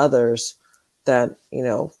beneficial to others that,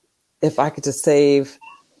 if I could just save,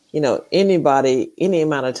 anybody any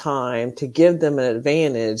amount of time to give them an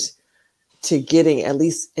advantage to getting at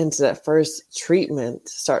least into that first treatment,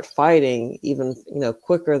 start fighting even,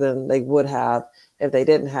 quicker than they would have if they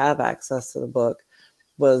didn't have access to the book,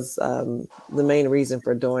 was the main reason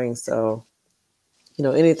for doing so.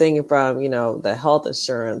 Anything from, the health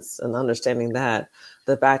insurance and understanding that,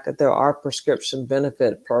 the fact that there are prescription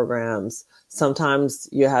benefit programs. Sometimes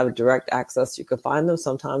you have direct access, you can find them.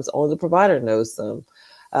 Sometimes only the provider knows them.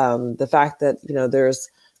 The fact that, there's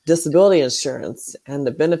disability insurance and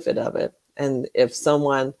the benefit of it. And if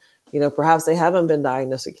someone, perhaps they haven't been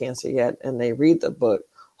diagnosed with cancer yet and they read the book,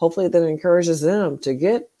 hopefully that encourages them to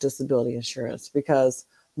get disability insurance, because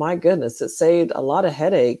my goodness, it saved a lot of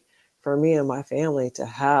headache for me and my family to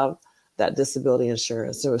have that disability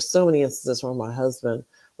insurance. There were so many instances where my husband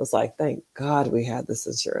was like, thank God we had this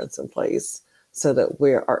insurance in place so that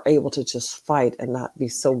we are able to just fight and not be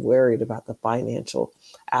so worried about the financial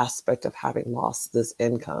aspect of having lost this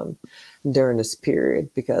income during this period,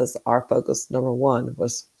 because our focus, number one,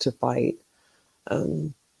 was to fight.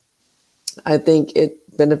 I think it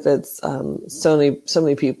benefits so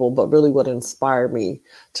many people, but really what inspired me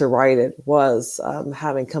to write it was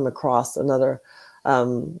having come across another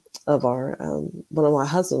of our one of my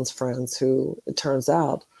husband's friends who, it turns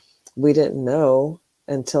out, we didn't know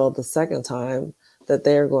until the second time that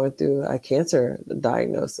they are going through a cancer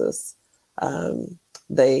diagnosis.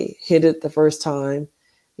 They hit it the first time.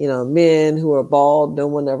 Men who are bald, no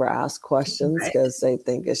one ever asks questions because they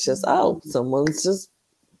think it's just, oh, someone's just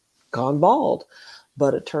gone bald.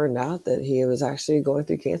 But it turned out that he was actually going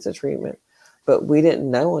through cancer treatment. But we didn't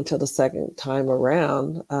know until the second time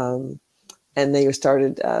around. And they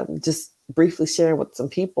started just briefly sharing with some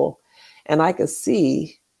people. And I could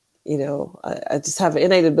see, I just have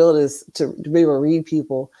innate abilities to be able to read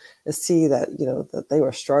people and see that, that they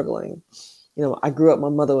were struggling. I grew up, my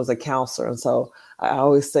mother was a counselor. And so I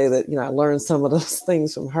always say that, I learned some of those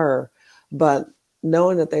things from her. But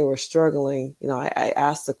knowing that they were struggling, I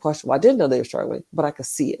asked the question. Well, I didn't know they were struggling, but I could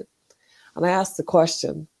see it. And I asked the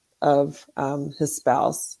question of his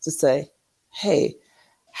spouse to say, hey,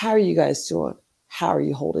 how are you guys doing? How are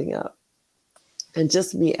you holding up? And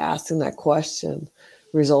just me asking that question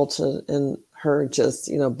resulted in her just,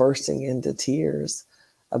 bursting into tears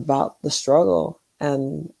about the struggle.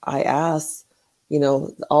 And I asked,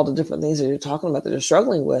 all the different things that you're talking about that you're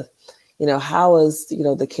struggling with, how is,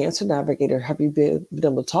 the cancer navigator? Have you been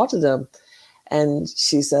able to talk to them? And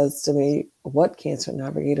she says to me, what cancer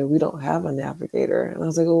navigator? We don't have a navigator. And I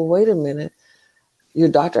was like, well, wait a minute. Your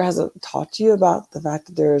doctor hasn't talked to you about the fact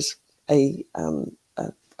that there's a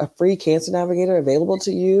free cancer navigator available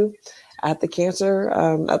to you at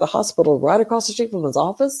the hospital right across the street from his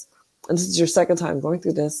office? And this is your second time going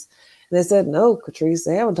through this. And they said, no, Catrice,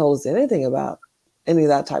 they haven't told us anything about any of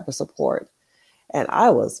that type of support. And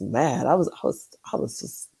I was mad. I was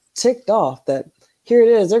just ticked off that here it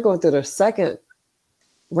is. They're going through their second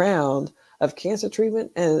round of cancer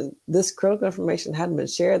treatment, and this critical information hadn't been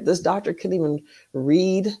shared. This doctor couldn't even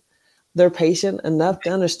read their patient enough to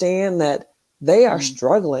understand that they are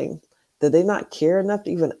struggling. Did they not care enough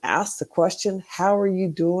to even ask the question, how are you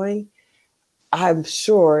doing? I'm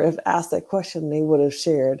sure if asked that question, they would have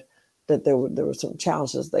shared that there were some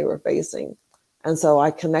challenges they were facing. And so I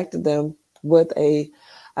connected them with a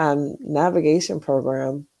navigation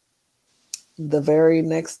program the very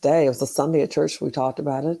next day. It was a Sunday at church. We talked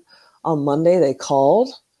about it. On Monday, they called.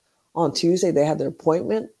 On Tuesday, they had their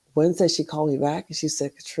appointment. Wednesday, she called me back and she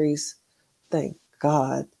said, Catrice, thank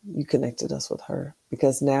God you connected us with her,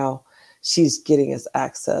 because now she's getting us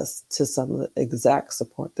access to some of the exact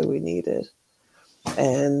support that we needed.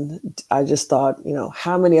 And I just thought,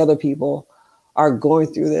 how many other people are going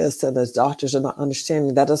through this, and the doctors are not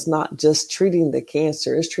understanding that it's not just treating the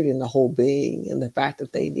cancer, it's treating the whole being, and the fact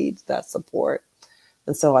that they need that support.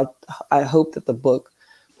 And so I hope that the book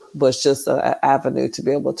was just an avenue to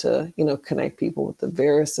be able to, connect people with the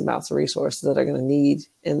various amounts of resources that are going to need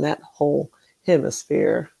in that whole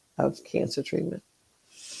hemisphere of cancer treatment.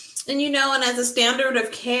 And and as a standard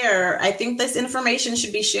of care, I think this information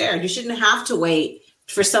should be shared. You shouldn't have to wait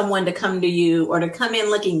for someone to come to you or to come in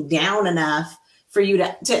looking down enough for you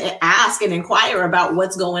to ask and inquire about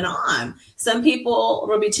what's going on. Some people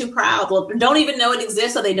will be too proud, don't even know it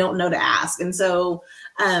exists, so they don't know to ask. And so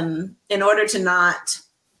in order to not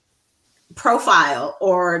profile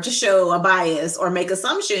or to show a bias or make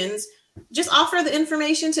assumptions, just offer the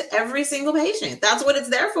information to every single patient. That's what it's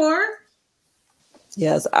there for.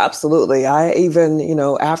 Yes, absolutely. I even,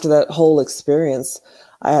 after that whole experience,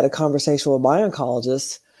 I had a conversation with my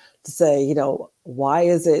oncologist to say, why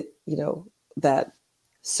is it, that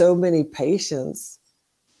so many patients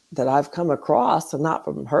that I've come across, and not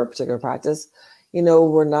from her particular practice,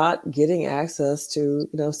 we're not getting access to,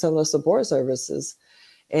 some of the support services.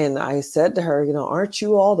 And I said to her, aren't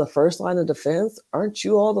you all the first line of defense? Aren't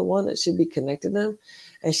you all the one that should be connecting them?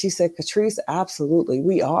 And she said, Catrice, absolutely,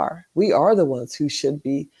 we are. We are the ones who should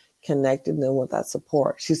be connecting them with that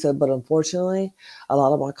support. She said, but unfortunately, a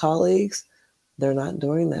lot of my colleagues, they're not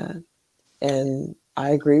doing that. And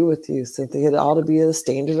I agree with you, Cynthia. It ought to be a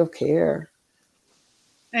standard of care.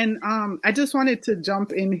 And I just wanted to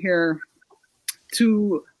jump in here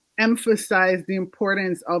to emphasize the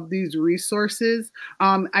importance of these resources.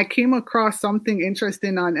 I came across something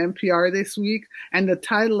interesting on NPR this week, and the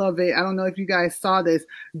title of it, I don't know if you guys saw this,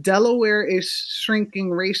 Delaware is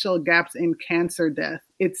shrinking racial gaps in cancer death.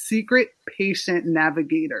 It's secret patient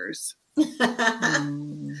navigators.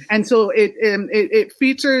 And so it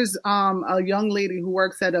features a young lady who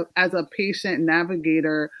works as a patient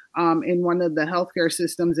navigator in one of the healthcare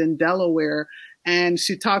systems in Delaware. And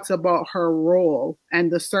she talks about her role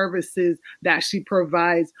and the services that she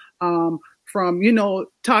provides, from,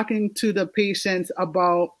 talking to the patients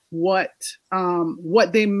about what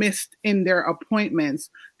they missed in their appointments,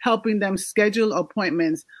 helping them schedule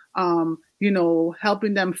appointments,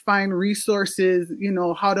 helping them find resources,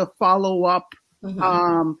 how to follow up,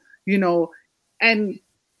 and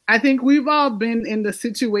I think we've all been in the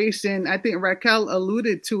situation. I think Raquel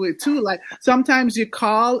alluded to it too. Like sometimes you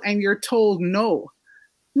call and you're told no.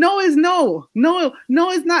 No is no. No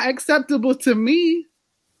is not acceptable to me.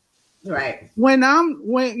 Right. When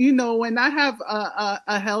I have a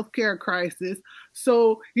healthcare crisis.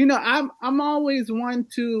 So, I'm always one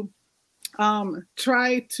to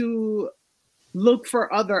try to look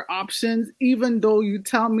for other options, even though you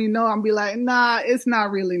tell me no. I'll be like, nah, it's not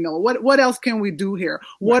really no. What else can we do here?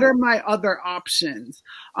 What are my other options?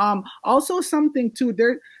 Also something too,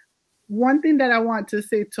 one thing that I want to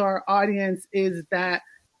say to our audience is that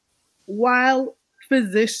while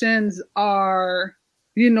physicians are,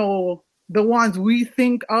 the ones we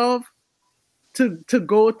think of to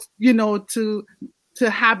go, to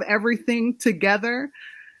have everything together,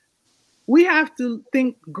 we have to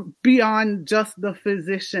think beyond just the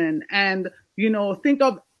physician and, think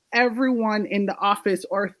of everyone in the office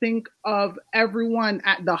or think of everyone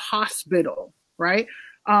at the hospital, right?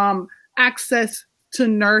 Access to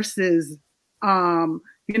nurses.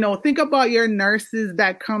 Think about your nurses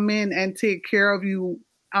that come in and take care of you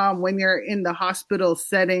when you're in the hospital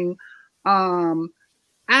setting.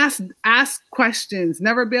 Ask questions.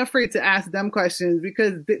 Never be afraid to ask them questions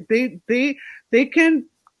because they can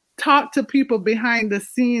talk to people behind the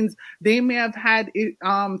scenes. They may have had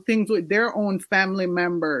things with their own family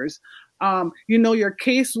members. Your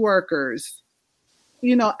caseworkers.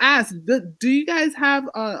 Ask, do you guys have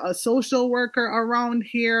a social worker around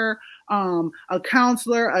here? A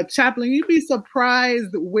counselor, a chaplain? You'd be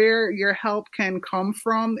surprised where your help can come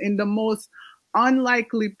from in the most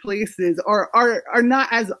unlikely places or are not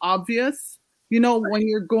as obvious, when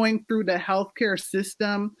you're going through the healthcare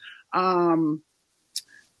system. And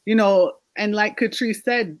like Catrice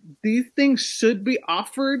said, these things should be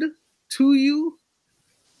offered to you,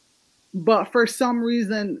 but for some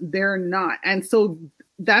reason they're not. And so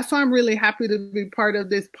that's why I'm really happy to be part of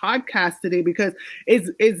this podcast today, because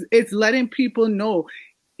it's letting people know,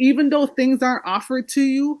 even though things aren't offered to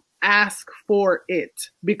you, ask for it,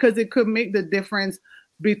 because it could make the difference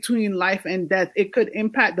between life and death. It could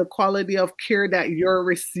impact the quality of care that you're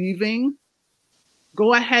receiving.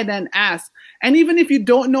 Go ahead and ask. And even if you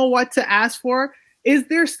don't know what to ask for, is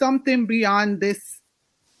there something beyond this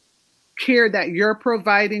care that you're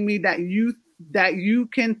providing me that you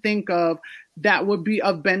can think of that would be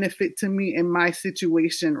of benefit to me in my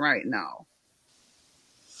situation right now?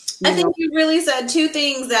 I think you really said two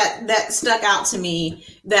things that stuck out to me.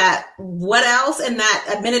 That what else? And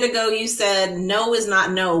that a minute ago you said no is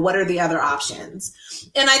not no. What are the other options?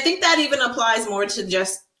 And I think that even applies more to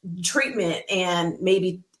just treatment and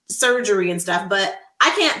maybe surgery and stuff. But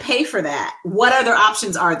I can't pay for that. What other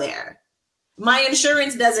options are there? My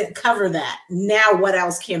insurance doesn't cover that. Now, what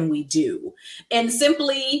else can we do? And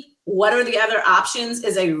simply, what are the other options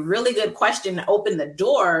is a really good question to open the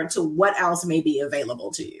door to what else may be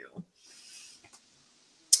available to you.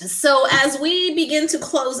 So as we begin to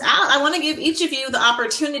close out, I want to give each of you the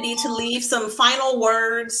opportunity to leave some final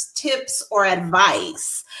words, tips, or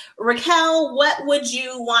advice. Raquel, what would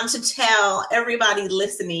you want to tell everybody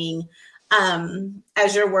listening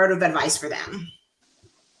as your word of advice for them?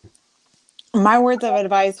 My words of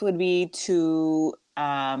advice would be to,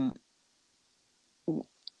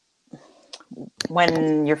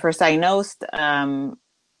 when you're first diagnosed,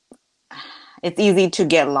 it's easy to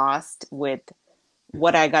get lost with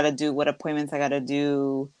what I got to do, what appointments I got to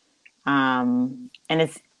do. And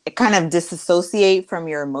it kind of disassociate from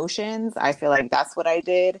your emotions. I feel like that's what I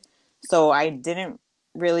did. So I didn't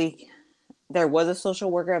really, there was a social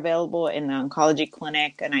worker available in the oncology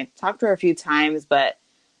clinic and I talked to her a few times, but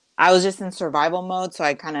I was just in survival mode. So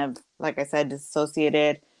I kind of, like I said,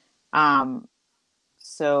 disassociated.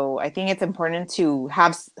 So I think it's important to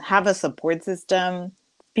have a support system,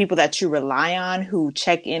 people that you rely on who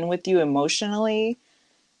check in with you emotionally.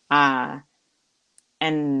 And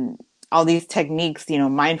all these techniques,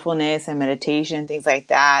 mindfulness and meditation, things like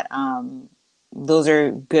that. Those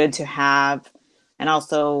are good to have. And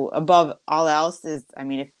also above all else is, I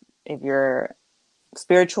mean, if you're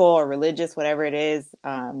spiritual or religious, whatever it is,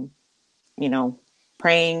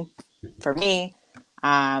 praying for me,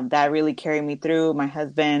 that really carried me through. My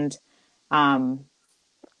husband, and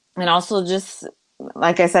also just,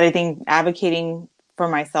 like I said, I think advocating for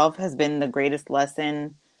myself has been the greatest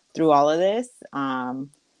lesson through all of this.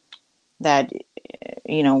 That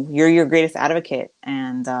you're your greatest advocate,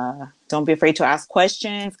 and don't be afraid to ask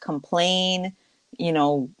questions, complain,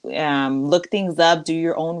 look things up, do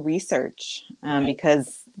your own research, Right.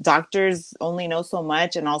 because doctors only know so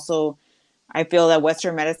much. And also I feel that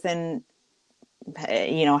Western medicine,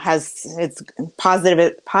 has its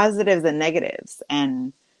positives and negatives,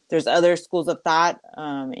 and there's other schools of thought,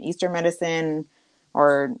 Eastern medicine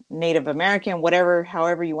or Native American, whatever,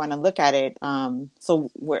 however you want to look at it. So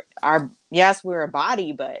we're a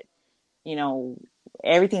body, but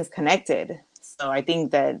everything's connected. So I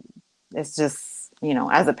think that it's just,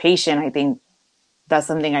 as a patient, I think that's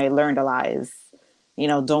something I learned a lot is,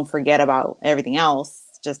 don't forget about everything else.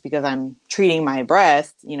 Just because I'm treating my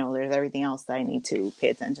breast, there's everything else that I need to pay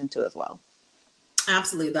attention to as well.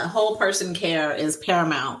 Absolutely. The whole person care is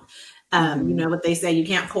paramount. You know what they say, you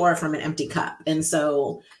can't pour from an empty cup. And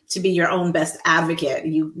so to be your own best advocate,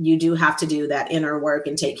 you do have to do that inner work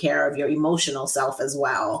and take care of your emotional self as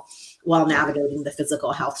well while navigating the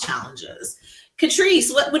physical health challenges.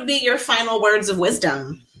 Catrice, what would be your final words of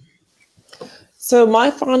wisdom? So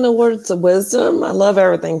my final words of wisdom, I love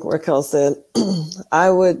everything Raquel said. I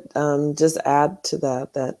would just add to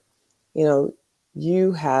that,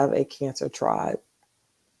 you have a cancer tribe.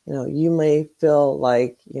 You may feel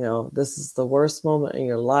like, this is the worst moment in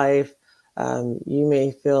your life. You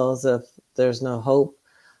may feel as if there's no hope,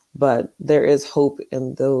 but there is hope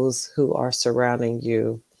in those who are surrounding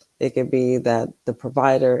you. It could be that the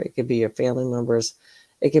provider, it could be your family members,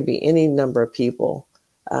 it could be any number of people.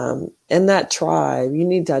 In that tribe, you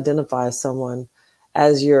need to identify someone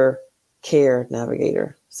as your care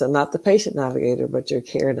navigator. So not the patient navigator, but your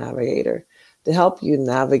care navigator to help you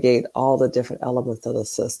navigate all the different elements of the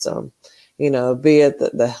system, be it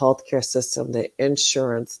the healthcare system, the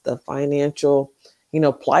insurance, the financial,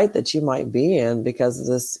 plight that you might be in because of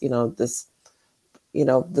this,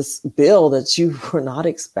 this bill that you were not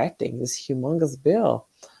expecting, this humongous bill.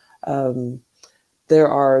 There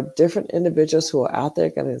are different individuals who are out there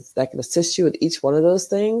that can assist you with each one of those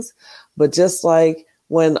things. But just like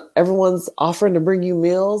when everyone's offering to bring you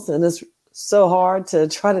meals and it's so hard to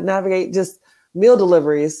try to navigate just meal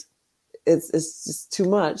deliveries, it's just too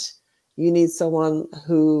much. You need someone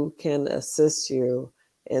who can assist you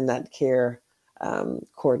in that care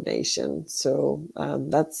coordination. So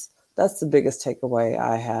that's the biggest takeaway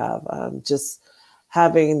I have. Just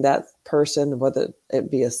having that person, whether it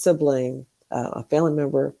be a sibling, a family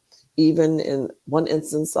member. Even in one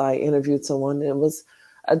instance, I interviewed someone, and it was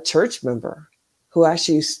a church member who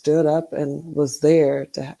actually stood up and was there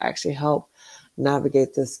to actually help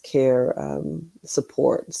navigate this care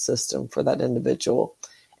support system for that individual.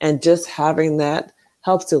 And just having that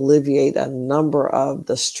helps to alleviate a number of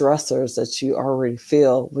the stressors that you already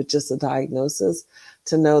feel with just a diagnosis,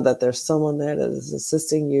 to know that there's someone there that is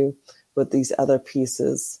assisting you with these other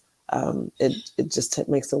pieces. It just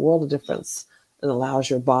makes a world of difference and allows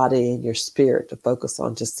your body and your spirit to focus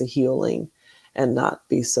on just the healing and not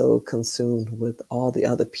be so consumed with all the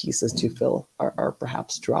other pieces you feel are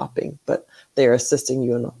perhaps dropping, but they're assisting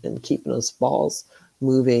you in keeping those balls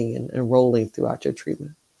moving and rolling throughout your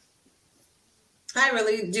treatment. I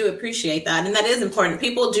really do appreciate that. And that is important.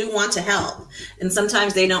 People do want to help, and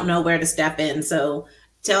sometimes they don't know where to step in. So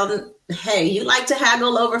tell them, hey, you like to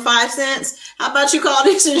haggle over 5 cents? How about you call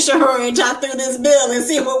this insurer and talk through this bill and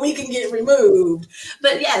see what we can get removed?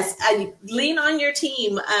 But yes, lean on your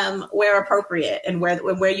team where appropriate and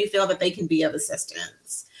where you feel that they can be of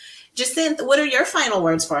assistance. Jacinth, what are your final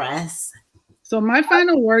words for us? So my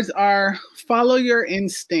final words are follow your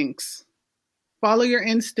instincts. Follow your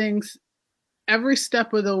instincts every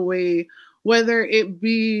step of the way, whether it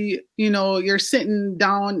be, you're sitting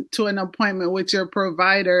down to an appointment with your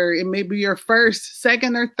provider. It may be your first,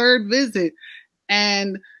 second, or third visit.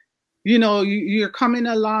 And, you're coming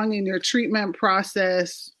along in your treatment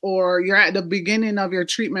process, or you're at the beginning of your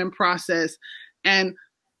treatment process, and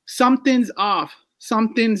something's off.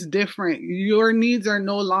 Something's different. Your needs are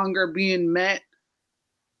no longer being met.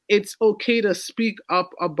 It's okay to speak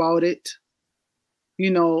up about it.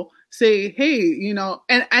 Say, hey,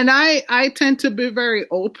 and I tend to be very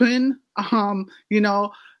open,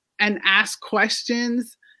 and ask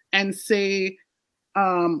questions and say,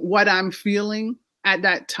 what I'm feeling at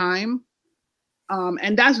that time.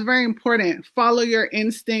 And that's very important. Follow your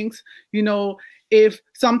instincts. You know, if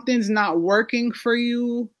something's not working for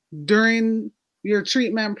you during your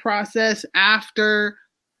treatment process, after,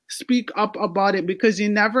 speak up about it, because you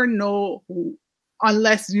never know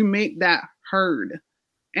unless you make that heard.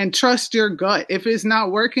 And trust your gut. If it's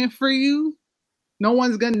not working for you, no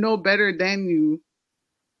one's going to know better than you,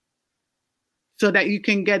 so that you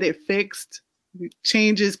can get it fixed.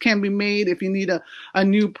 Changes can be made if you need a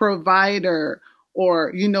new provider,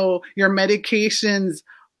 or, you know, your medications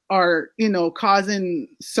are, you know, causing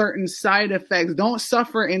certain side effects. Don't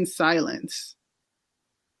suffer in silence,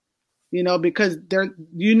 you know, because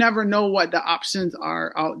you never know what the options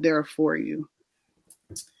are out there for you.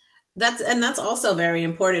 That's also very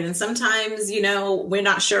important. And sometimes, you know, we're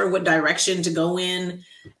not sure what direction to go in.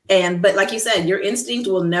 But like you said, your instinct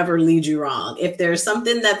will never lead you wrong. If there's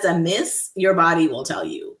something that's amiss, your body will tell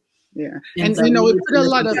you. Yeah. And so, you know, we put a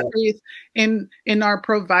lot of faith in our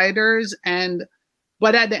providers,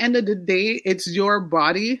 but at the end of the day, it's your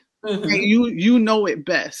body. Mm-hmm. And you know it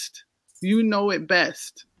best. You know it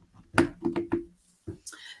best.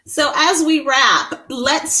 So as we wrap,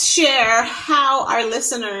 let's share how our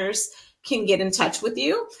listeners can get in touch with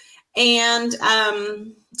you. And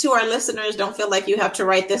to our listeners, don't feel like you have to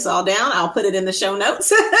write this all down. I'll put it in the show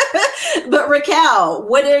notes. But Raquel,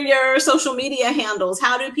 what are your social media handles?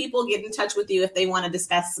 How do people get in touch with you if they want to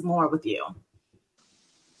discuss more with you?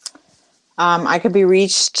 I could be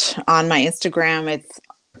reached on my Instagram. It's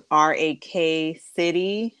RAK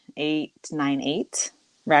City 898,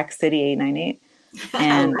 Rack City 898.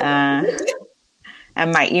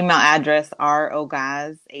 And my email address,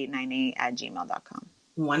 rogaz898@gmail.com.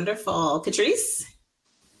 Wonderful. Catrice?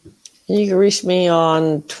 You can reach me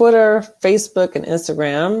on Twitter, Facebook, and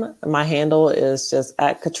Instagram. My handle is just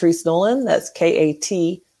at Catrice Nolan. That's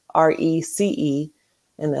KATRECE.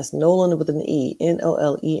 And that's Nolan with an E,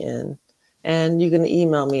 NOLEN. And you can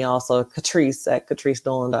email me also,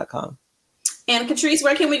 Catrice@catricenolan.com. And Catrice,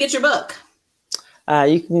 where can we get your book?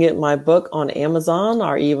 You can get my book on Amazon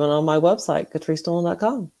or even on my website,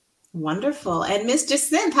 catricenolan.com. Wonderful. And Miss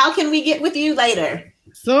Jacinth, how can we get with you later?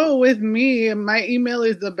 So with me, my email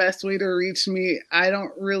is the best way to reach me. I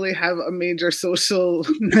don't really have a major social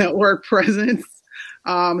network presence.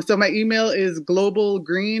 So my email is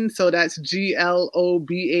globalgreen. So that's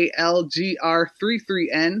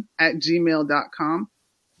GLOBALGR33N @gmail.com.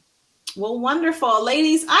 Well, wonderful.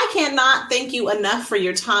 Ladies, I cannot thank you enough for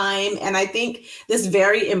your time. And I think this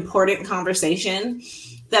very important conversation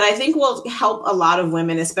that I think will help a lot of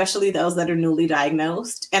women, especially those that are newly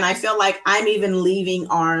diagnosed. And I feel like I'm even leaving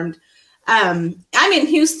armed. I'm in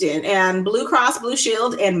Houston, and Blue Cross Blue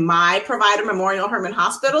Shield and my provider, Memorial Hermann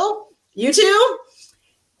Hospital, you two,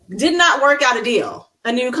 did not work out a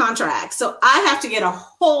new contract. So I have to get a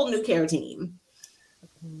whole new care team.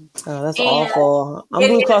 Oh, that's awful. I'm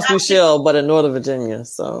Blue Cross Blue Shield, but in Northern Virginia.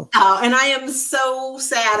 So. Oh, and I am so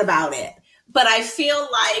sad about it. But I feel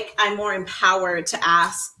like I'm more empowered to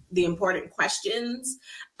ask the important questions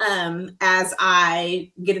as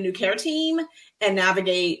I get a new care team and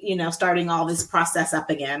navigate, you know, starting all this process up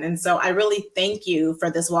again. And so I really thank you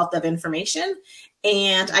for this wealth of information.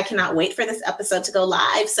 And I cannot wait for this episode to go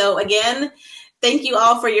live. So again, thank you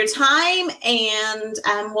all for your time, and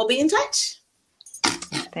we'll be in touch.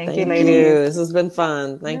 Thank you, ladies. This has been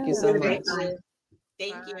fun. Thank you so much.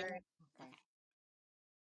 Thank you.